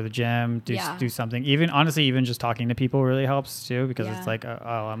out or go to the gym, do something. Even just talking to people really helps too, because it's like,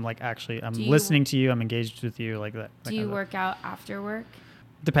 I'm like actually I'm listening to you, I'm engaged with you, like that. Do you work out after work?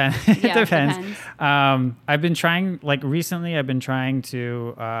 Depends. Yeah, it depends. I've been trying, like recently I've been trying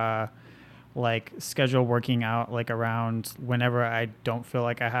to like schedule working out like around whenever I don't feel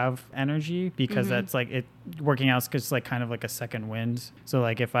like I have energy, because that's like working out's just like kind of like a second wind. So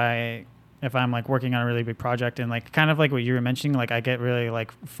like if I'm like working on a really big project and like kind of like what you were mentioning, like I get really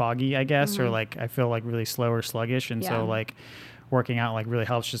like foggy, I guess, or like I feel like really slow or sluggish. And so like working out like really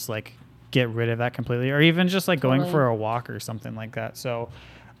helps just like get rid of that completely, or even just like going for a walk or something like that. So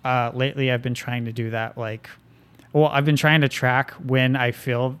lately I've been trying to do that. I've been trying to track when I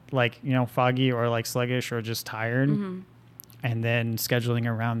feel like, foggy or like sluggish or just tired, and then scheduling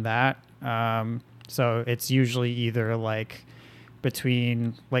around that. So it's usually either like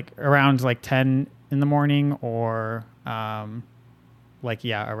between like around like 10 in the morning or around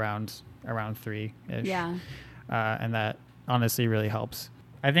 3-ish. Yeah. And that honestly really helps.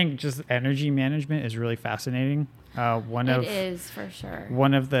 I think just energy management is really fascinating. It is for sure.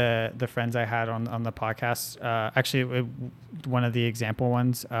 One of the friends I had on the podcast, one of the example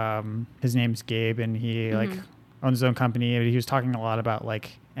ones, his name's Gabe, and he like owns his own company. He was talking a lot about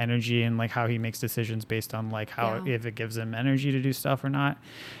like energy and like how he makes decisions based on like how if it gives him energy to do stuff or not.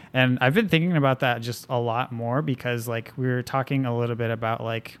 And I've been thinking about that just a lot more, because like we were talking a little bit about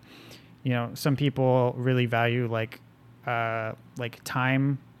like, some people really value like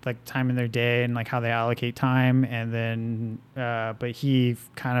time in their day and like how they allocate time, and then but he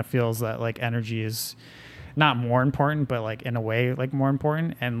kind of feels that like energy is not more important, but like in a way like more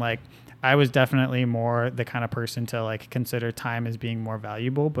important. And like I was definitely more the kind of person to like consider time as being more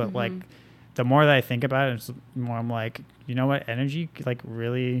valuable, but like the more that I think about it, it's more I'm like, you know what, energy like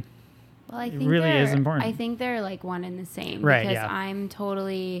really is important. I think they're like one and the same, right? Because I'm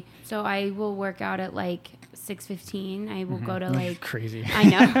totally, so I will work out at like 6:15. I will go to like crazy.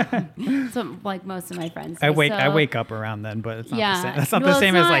 I know. So like most of my friends. I wake up around then, but it's not the same. That's not the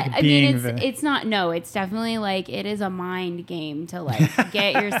same as like being. It's not. No, it's definitely like it is a mind game to like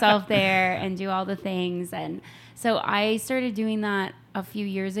get yourself there and do all the things. And so I started doing that a few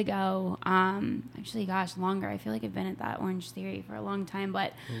years ago. Actually, gosh, longer. I feel like I've been at that Orange Theory for a long time.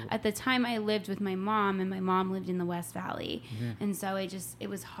 But at the time, I lived with my mom, and my mom lived in the West Valley, and so it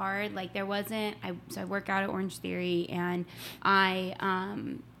was hard. Like there wasn't. So I work out at Orange Theory, and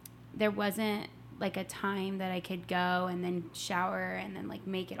there wasn't like a time that I could go and then shower and then like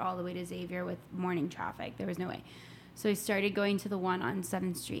make it all the way to Xavier with morning traffic. There was no way. So I started going to the one on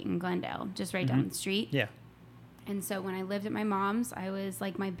 7th Street in Glendale, just right down the street. Yeah. And so when I lived at my mom's, I was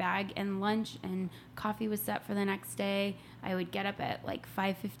like my bag and lunch and coffee was set for the next day. I would get up at like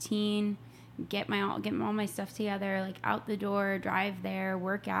 5:15, get all my stuff together, like out the door, drive there,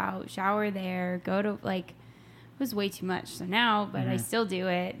 work out, shower there, go to like, it was way too much. So now, but I still do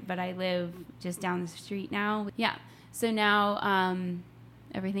it, but I live just down the street now. Yeah. So now,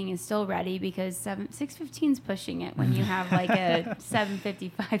 everything is still ready, because 6:15 is pushing it when you have like a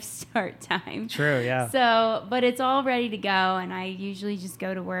 7:55 start time. True, yeah. So, but it's all ready to go, and I usually just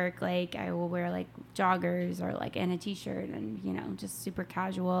go to work. Like I will wear like joggers or like and a t-shirt, and just super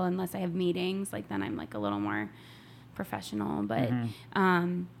casual unless I have meetings. Like then I'm like a little more professional. But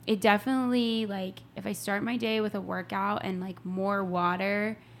it definitely, like if I start my day with a workout and like more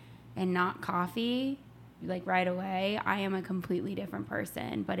water and not coffee, like right away, I am a completely different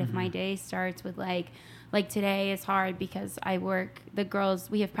person. But if my day starts with like today is hard because the girls,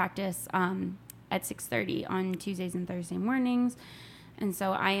 we have practice at 6:30 on Tuesdays and Thursday mornings. And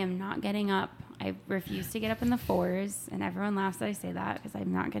so I am not getting up. I refuse to get up in the 4s, and everyone laughs that I say that because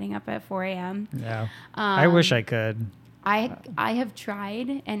I'm not getting up at 4 a.m. Yeah. I wish I could. I have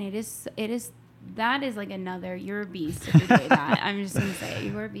tried, and that is like another, you're a beast if you're doing that. I'm just going to say it.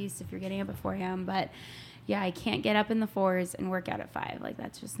 You're a beast if you're getting up at 4 a.m. But yeah, I can't get up in the 4s and work out at 5. Like,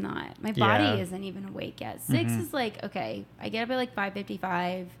 that's just not, my body isn't even awake yet. 6 is like, okay, I get up at like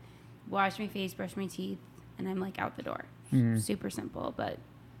 5:55, wash my face, brush my teeth, and I'm like out the door. Super simple. But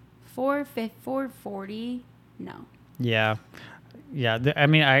 4:40, no. Yeah. I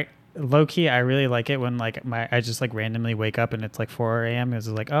mean, low key, I really like it when like I just like randomly wake up and it's like 4 a.m. It's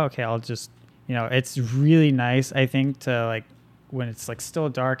like, oh, okay, I'll just, it's really nice, I think, to like when it's like still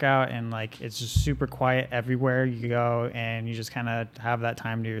dark out and like it's just super quiet everywhere you go, and you just kind of have that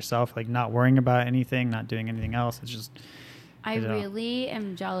time to yourself, like not worrying about anything, not doing anything else. It's just, I really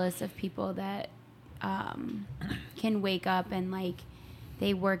am jealous of people that can wake up and like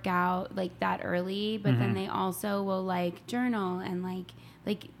they work out like that early, but then they also will like journal and like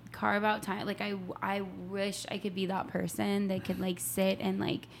carve out time. Like I wish I could be that person that could like sit and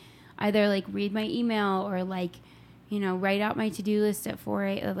like either like read my email or like, write out my to-do list at 4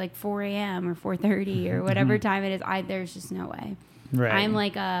 a.m. or 4:30 or whatever time it is. There's just no way. Right. I'm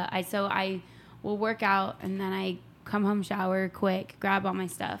like I will work out and then I come home, shower quick, grab all my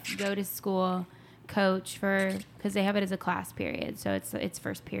stuff, go to school, coach because they have it as a class period, so it's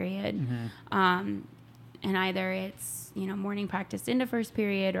first period, and either it's morning practice into first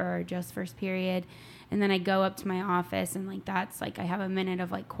period or just first period, and then I go up to my office and like that's like I have a minute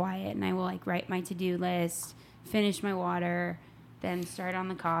of like quiet and I will like write my to-do list, finish my water, then start on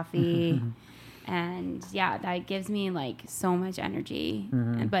the coffee. And yeah, that gives me like so much energy.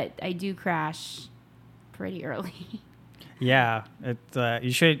 But I do crash pretty early. Yeah,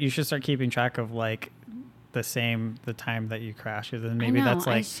 you should start keeping track of like the time that you crash, and then maybe that's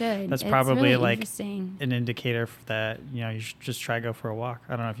like that's probably really like an indicator that you should just try go for a walk.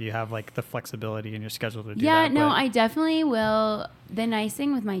 I don't know if you have like the flexibility in your schedule to do that. Yeah, no, I definitely will. The nice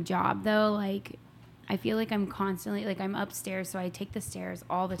thing with my job though, like I feel like I'm constantly like I'm upstairs, so I take the stairs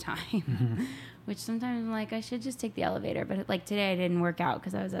all the time. Which sometimes I'm like, I should just take the elevator. But like today I didn't work out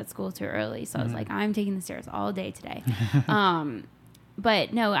because I was at school too early. So I was like, I'm taking the stairs all day today.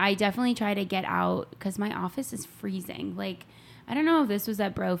 But no, I definitely try to get out because my office is freezing. Like, I don't know if this was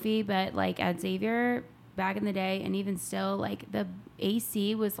at Brophy, but like at Xavier back in the day and even still, like the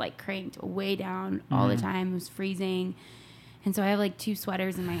AC was like cranked way down all the time. It was freezing. And so I have like 2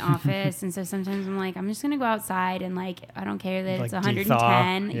 sweaters in my office. And so sometimes I'm like, I'm just going to go outside and like, I don't care that it's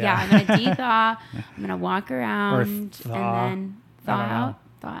 110. Yeah, I'm going to de-thaw. I'm going to walk around and then thaw out.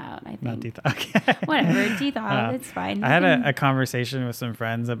 I think. Not de-thaw. Okay. Whatever, de-thaw. It's fine. I had a conversation with some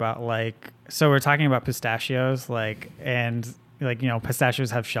friends about like, so we're talking about pistachios, like, and like,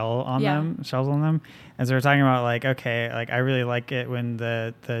 pistachios have shells on them. And so we're talking about like, okay, like I really like it when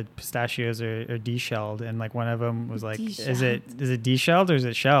the pistachios are de-shelled. And like one of them was like, is it de-shelled or is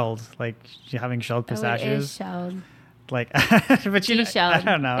it shelled? Like having shelled pistachios. It is shelled. Like, but de-shelled. I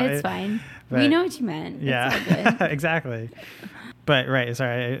don't know. It's fine. We know what you meant. Yeah, it's all good. Exactly. But right,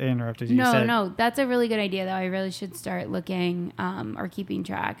 sorry, I interrupted you. No, that's a really good idea though. I really should start looking or keeping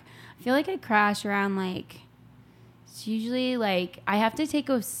track. I feel like I crash around like, it's usually like I have to take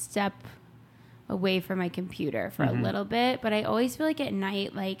a step away from my computer for a little bit, but I always feel like at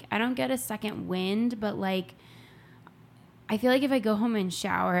night, like I don't get a second wind, but like I feel like if I go home and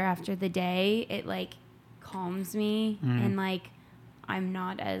shower after the day, it like calms me and like I'm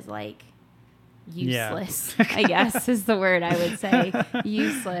not as like useless, I guess is the word I would say.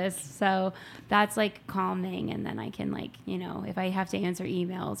 Useless. So that's like calming, and then I can like, if I have to answer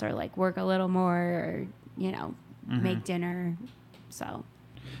emails or like work a little more or, make dinner. So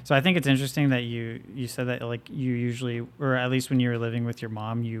I think it's interesting that you said that like you usually, or at least when you were living with your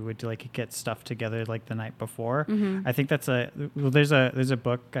mom, you would like get stuff together like the night before. I think that's there's a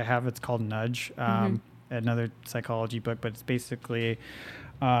book I have, it's called Nudge, another psychology book, but it's basically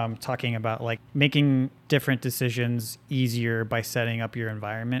talking about like making different decisions easier by setting up your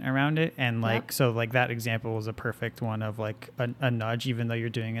environment around it. And like, so like that example was a perfect one of like a nudge, even though you're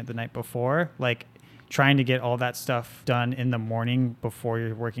doing it the night before, like trying to get all that stuff done in the morning before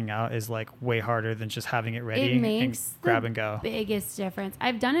you're working out is like way harder than just having it ready and grab and go. Biggest difference.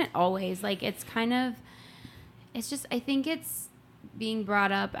 I've done it always. Like it's just, I think it's being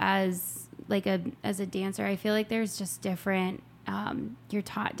brought up as like as a dancer. I feel like there's just different you're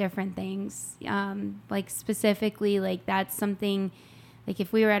taught different things. Like specifically, like that's something, like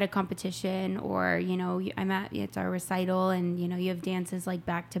if we were at a competition or, it's our recital and, you have dances like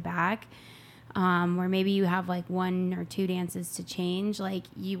back to back, or maybe you have like 1 or 2 dances to change, like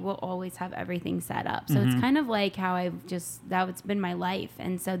you will always have everything set up. So it's kind of like how it's been my life.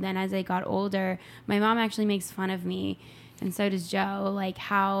 And so then as I got older, my mom actually makes fun of me, and so does Joe, like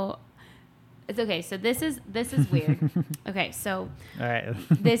how it's okay. So this is weird. Okay. So all right,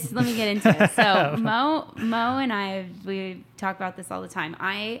 let me get into it. So Mo and we talk about this all the time.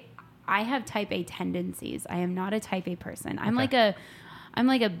 I have type A tendencies. I am not a type A person. I'm like a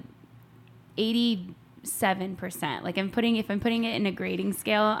 87%. Like if I'm putting it in a grading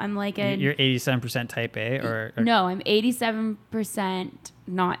scale, I'm like you're 87% type A or no, I'm 87%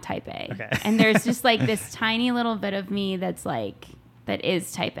 not type A. Okay. And there's just like this tiny little bit of me that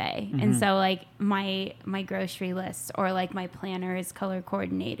is type A. And so like my grocery list or like my planner is color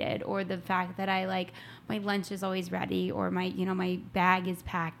coordinated, or the fact that I like my lunch is always ready, or my my bag is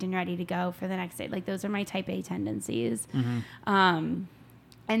packed and ready to go for the next day. Like those are my type A tendencies.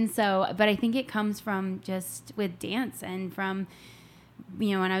 And so, but I think it comes from just with dance and from,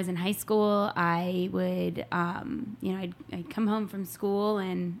 when I was in high school, I would, I'd come home from school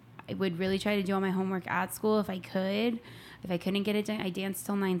and I would really try to do all my homework at school if I could. If I couldn't get it done, I danced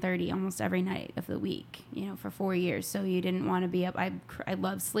till 9:30 almost every night of the week, for 4 years. So you didn't want to be up. I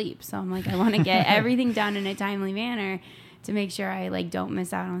love sleep. So I'm like, I want to get everything done in a timely manner to make sure I like don't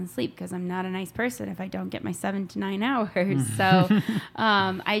miss out on sleep, because I'm not a nice person if I don't get my 7 to 9 hours. So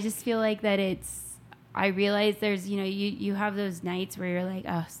I just feel like that I realize there's, you have those nights where you're like,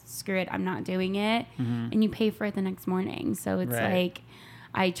 oh, screw it, I'm not doing it. And you pay for it the next morning. So it's like,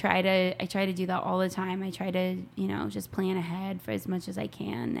 I try to do that all the time. I try to, just plan ahead for as much as I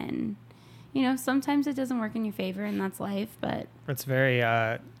can. And, sometimes it doesn't work in your favor, and that's life, but it's very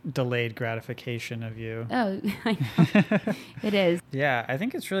delayed gratification of you. Oh, I know. It is. Yeah, I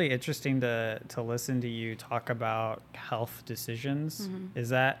think it's really interesting to listen to you talk about health decisions. Is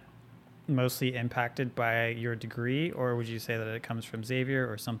that mostly impacted by your degree, or would you say that it comes from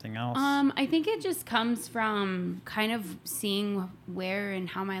Xavier or something else? I think it just comes from kind of seeing where and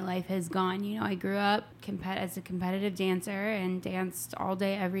how my life has gone. I grew up as a competitive dancer and danced all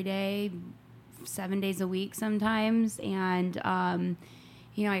day, every day, 7 days a week sometimes. And, I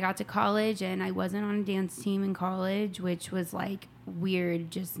got to college and I wasn't on a dance team in college, which was like weird.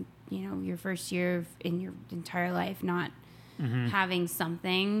 Just, your first year in your entire life, not having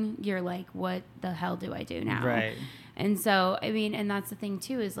something, you're like, what the hell do I do now? Right. And so, and that's the thing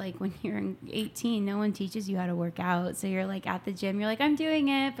too, is like when you're 18, no one teaches you how to work out. So you're like at the gym, you're like, I'm doing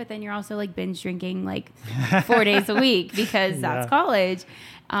it. But then you're also like binge drinking like 4 days a week because that's college.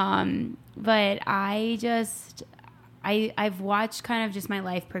 But I've watched kind of just my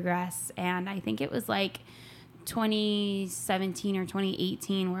life progress. And I think it was like 2017 or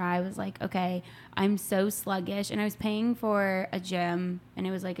 2018 where I was like, okay, I'm so sluggish. And I was paying for a gym, and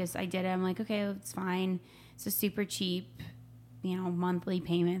it was like, I did it. I'm like, okay, it's fine. It's a super cheap, monthly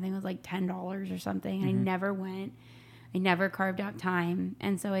payment. I think it was like $10 or something. And I never went. I never carved out time.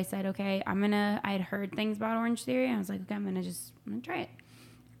 And so I said, okay, I had heard things about Orange Theory. And I was like, okay, I'm going to try it.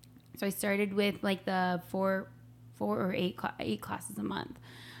 So I started with like the 4 or 8 classes a month.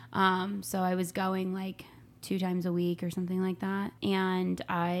 So I was going like 2 times a week or something like that. And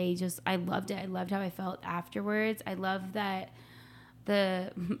I loved it. I loved how I felt afterwards. I love that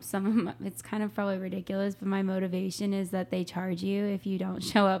it's kind of probably ridiculous, but my motivation is that they charge you if you don't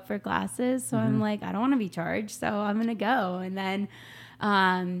show up for classes. So I'm like, I don't want to be charged, so I'm going to go. And then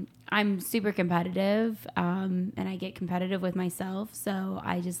I'm super competitive, and I get competitive with myself. So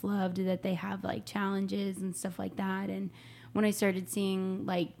I just loved that they have like challenges and stuff like that. And when I started seeing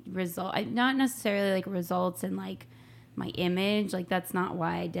like not necessarily like results and like my image, like that's not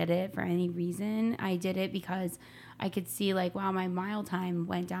why I did it for any reason. I did it because I could see like, wow, my mile time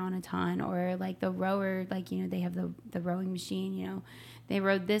went down a ton, or like the rower, like, they have the rowing machine, they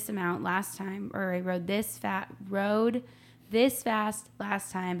rowed this amount last time, or I rowed this fast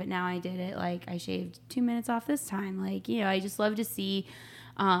last time, but now I did it, like I shaved 2 minutes off this time. Like, I just love to see,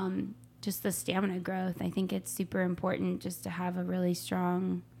 just the stamina growth. I think it's super important just to have a really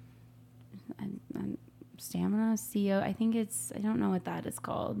strong stamina, I think I don't know what that is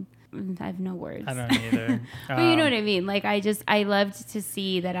called. I have no words. I don't either. But you know what I mean? Like, I loved to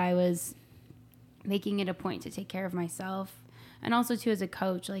see that I was making it a point to take care of myself. And also, too, as a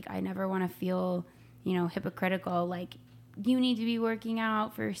coach, like, I never want to feel, hypocritical. Like, you need to be working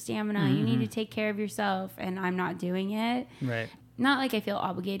out for stamina. You need to take care of yourself. And I'm not doing it. Right. Not like I feel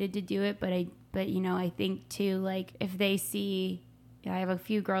obligated to do it, but But, you know, I think too, like if they see, I have a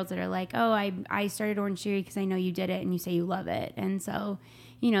few girls that are like, oh, I started Orange Theory because I know you did it and you say you love it. And so,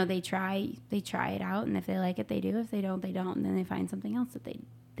 you know, they try it out. And if they like it, they do. If they don't, they don't. And then they find something else that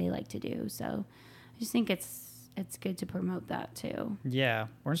they like to do. So I just think it's good to promote that too. Yeah.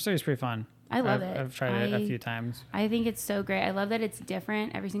 Orange Theory is pretty fun. I love it. I've tried it a few times. I think it's so great. I love that it's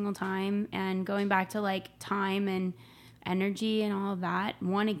different every single time. And going back to like time and energy and all of that,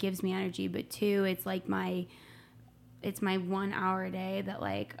 one, it gives me energy, but two, it's like my 1 hour a day that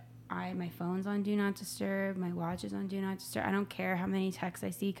like my phone's on do not disturb, my watch is on do not disturb. I don't care how many texts I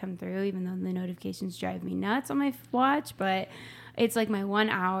see come through, even though the notifications drive me nuts on my watch, but it's like my 1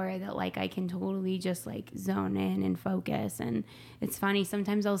 hour that like I can totally just like zone in and focus. And it's funny,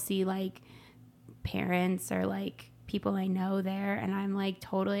 sometimes I'll see like parents or like people I know there, and I'm like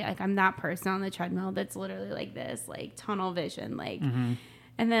totally like I'm that person on the treadmill that's literally like this, like tunnel vision, like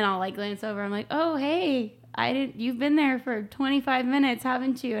and then I'll like glance over, I'm like, oh hey, you've been there for 25 minutes,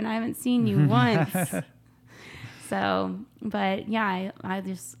 haven't you? And I haven't seen you once. So, but yeah,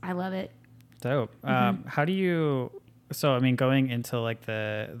 I love it. Dope. How do you, so I mean, going into like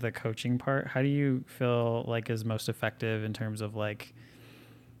the coaching part, how do you feel like is most effective in terms of like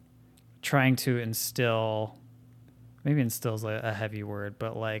trying to instill, maybe instill is a heavy word,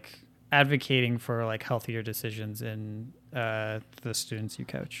 but like advocating for like healthier decisions in the students you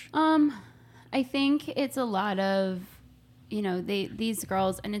coach? I think it's a lot of, you know, these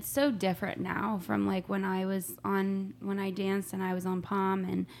girls, and it's so different now from like when I danced and I was on POM,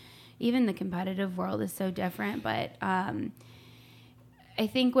 and even the competitive world is so different. But I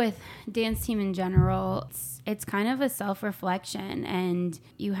think with dance team in general, it's kind of a self-reflection, and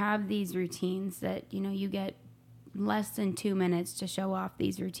you have these routines that, you know, you get less than 2 minutes to show off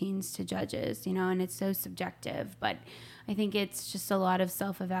these routines to judges, you know, and it's so subjective. But I think it's just a lot of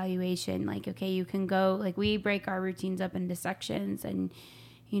self-evaluation. Like, okay, you can go, like we break our routines up into sections, and,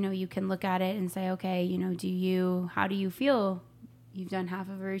 you know, you can look at it and say, okay, you know, how do you feel? You've done half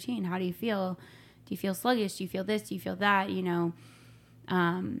of a routine. How do you feel? Do you feel sluggish? Do you feel this? Do you feel that? You know,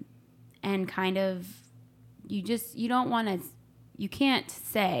 and kind of, you can't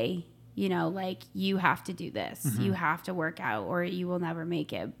say, you know, like you have to do this, you have to work out, or you will never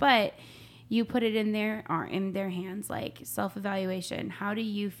make it. But you put it in their hands, like self-evaluation. How do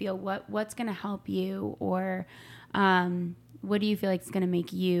you feel? What's going to help you? Or what do you feel like is going to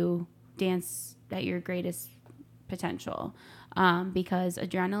make you dance at your greatest potential? Because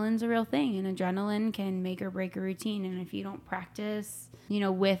adrenaline's a real thing, and adrenaline can make or break a routine. And if you don't practice, you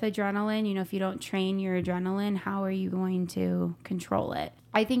know, with adrenaline, you know, if you don't train your adrenaline, how are you going to control it?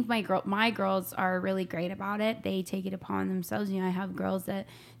 I think my girls are really great about it. They take it upon themselves. You know, I have girls that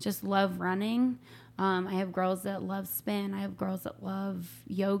just love running. I have girls that love spin. I have girls that love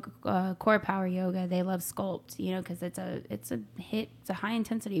yoga, core power yoga. They love sculpt, you know, because it's a high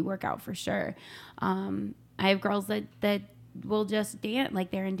intensity workout for sure. I have girls that will just dance,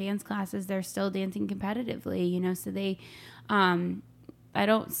 like they're in dance classes, they're still dancing competitively, you know, so they, I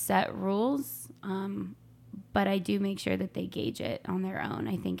don't set rules, but I do make sure that they gauge it on their own.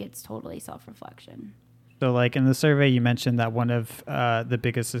 I think it's totally self-reflection. So like in the survey, you mentioned that one of the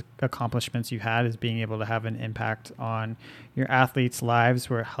biggest accomplishments you had is being able to have an impact on your athletes' lives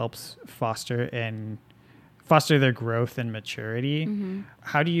where it helps foster their growth and maturity.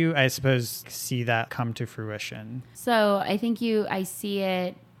 How do you, I suppose, see that come to fruition? So I think I see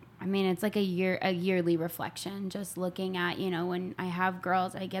it, I mean, it's like a yearly reflection, just looking at, you know, when I have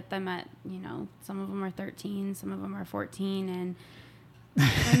girls, I get them at, you know, some of them are 13, some of them are 14. And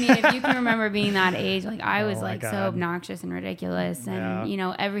I mean, if you can remember being that age, like I was like so obnoxious and ridiculous, and, you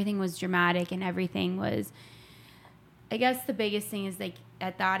know, everything was dramatic, and everything was, I guess the biggest thing is like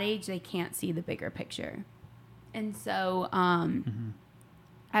at that age, they can't see the bigger picture. And so,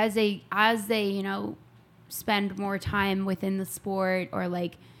 as they, you know, spend more time within the sport, or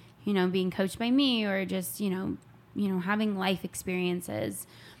like, you know, being coached by me, or just, you know, having life experiences,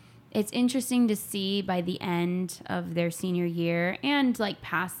 it's interesting to see by the end of their senior year and like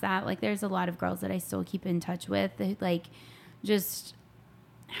past that, like there's a lot of girls that I still keep in touch with, like just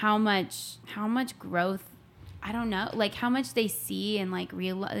how much growth, I don't know, like how much they see and like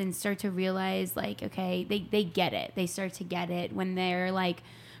realize and start to realize, like, okay, they get it. They start to get it when they're like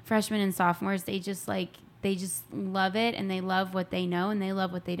freshmen and sophomores. They just love it, and they love what they know, and they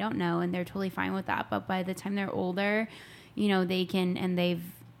love what they don't know, and they're totally fine with that. But by the time they're older, you know, they can, and they've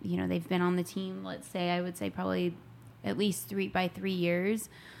been on the team, let's say, I would say probably at least 3 years,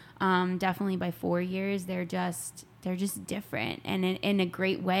 definitely by 4 years, they're just different, and in a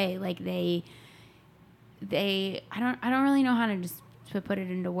great way. Like they I don't really know how to just to put it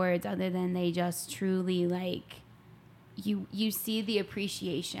into words other than they just truly like you see the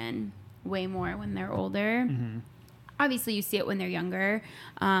appreciation way more when they're older. Mm-hmm. Obviously you see it when they're younger,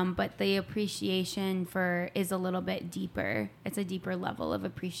 but the appreciation is a little bit deeper. It's a deeper level of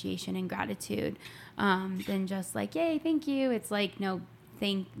appreciation and gratitude than just like, yay, thank you. It's like, no,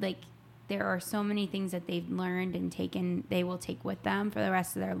 there are so many things that they've learned and they will take with them for the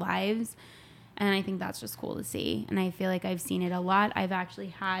rest of their lives. And I think that's just cool to see. And I feel like I've seen it a lot. I've actually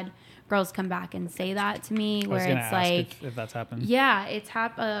had girls come back and say that to me where it's like, if that's happened. Yeah, it's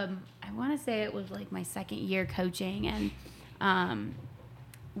happened. I want to say it was like my second year coaching, and I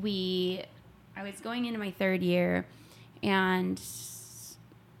was going into my third year, and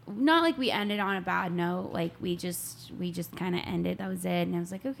not like we ended on a bad note. Like we just kind of ended. That was it. And I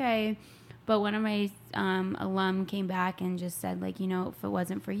was like, okay. But one of my alum came back and just said, like, if it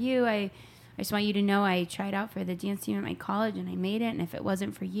wasn't for you, I just want you to know I tried out for the dance team at my college and I made it. And if it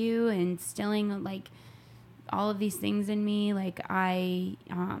wasn't for you and instilling like all of these things in me, like I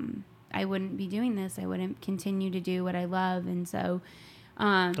wouldn't be doing this. I wouldn't continue to do what I love. And so,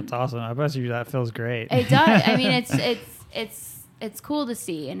 that's awesome. I bet you that feels great. It does. I mean, it's cool to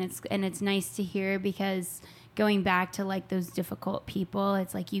see, and it's nice to hear, because going back to like those difficult people,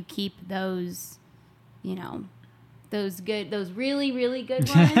 it's like you keep those, those really, really good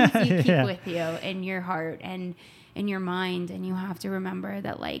ones you keep with you in your heart and in your mind. And you have to remember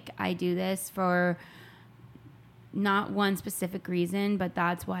that, like, I do this for not one specific reason, but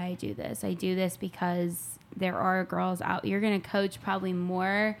that's why I do this. I do this because there are girls out. You're going to coach probably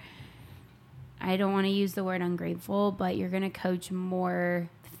more. I don't want to use the word ungrateful, but you're going to coach more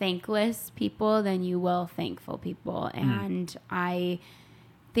thankless people than you will thankful people. And I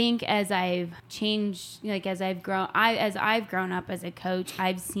think as I've changed, like as I've grown up as a coach,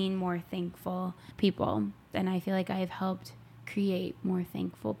 I've seen more thankful people, and I feel like I've helped create more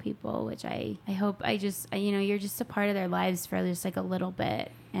thankful people, which I hope you're just a part of their lives for just like a little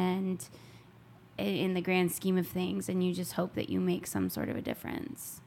bit, and in the grand scheme of things, and you just hope that you make some sort of a difference.